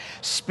 Hallelujah.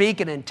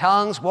 Speaking in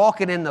tongues,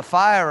 walking in the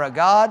fire of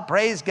God.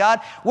 Praise God.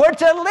 We're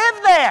to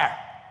live there.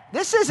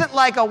 This isn't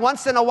like a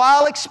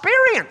once-in-a-while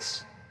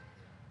experience.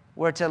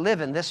 We're to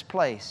live in this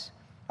place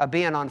of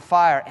being on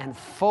fire and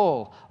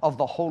full of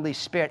the Holy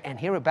Spirit. And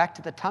here we're back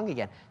to the tongue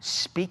again.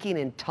 Speaking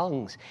in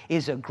tongues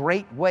is a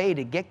great way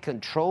to get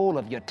control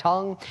of your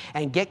tongue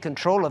and get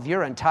control of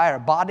your entire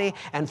body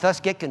and thus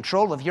get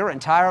control of your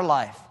entire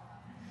life.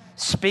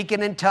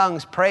 Speaking in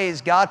tongues, praise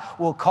God,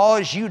 will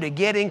cause you to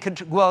get in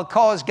control, will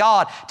cause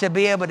God to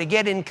be able to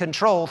get in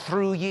control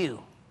through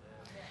you.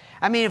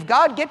 I mean, if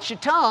God gets your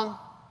tongue,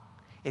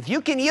 if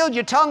you can yield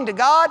your tongue to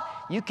God,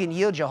 you can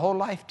yield your whole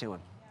life to Him.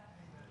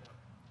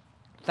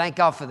 Thank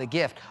God for the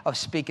gift of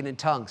speaking in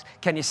tongues.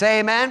 Can you say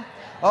amen?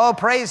 Oh,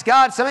 praise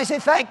God. Somebody say,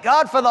 thank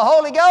God for the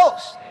Holy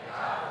Ghost.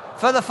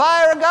 For the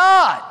fire of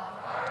God.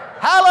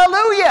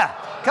 Hallelujah.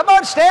 Come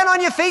on, stand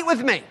on your feet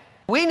with me.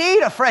 We need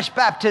a fresh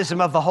baptism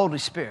of the Holy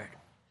Spirit.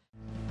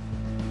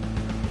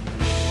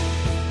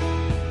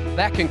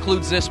 That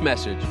concludes this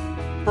message.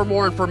 For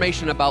more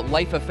information about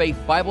Life of Faith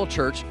Bible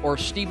Church or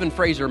Stephen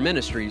Fraser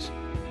Ministries,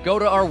 go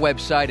to our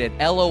website at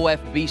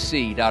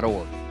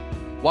lofbc.org.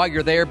 While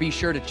you're there, be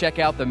sure to check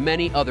out the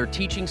many other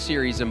teaching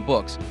series and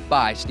books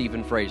by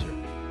Stephen Fraser.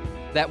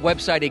 That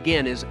website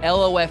again is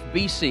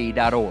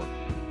lofbc.org,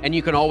 and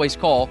you can always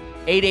call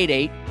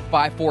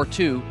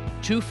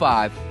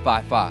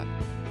 888-542-2555.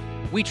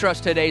 We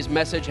trust today's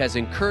message has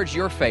encouraged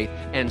your faith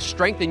and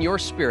strengthened your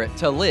spirit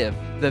to live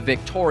the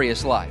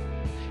victorious life.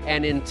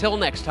 And until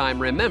next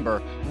time, remember,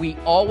 we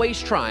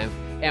always triumph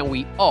and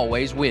we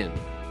always win.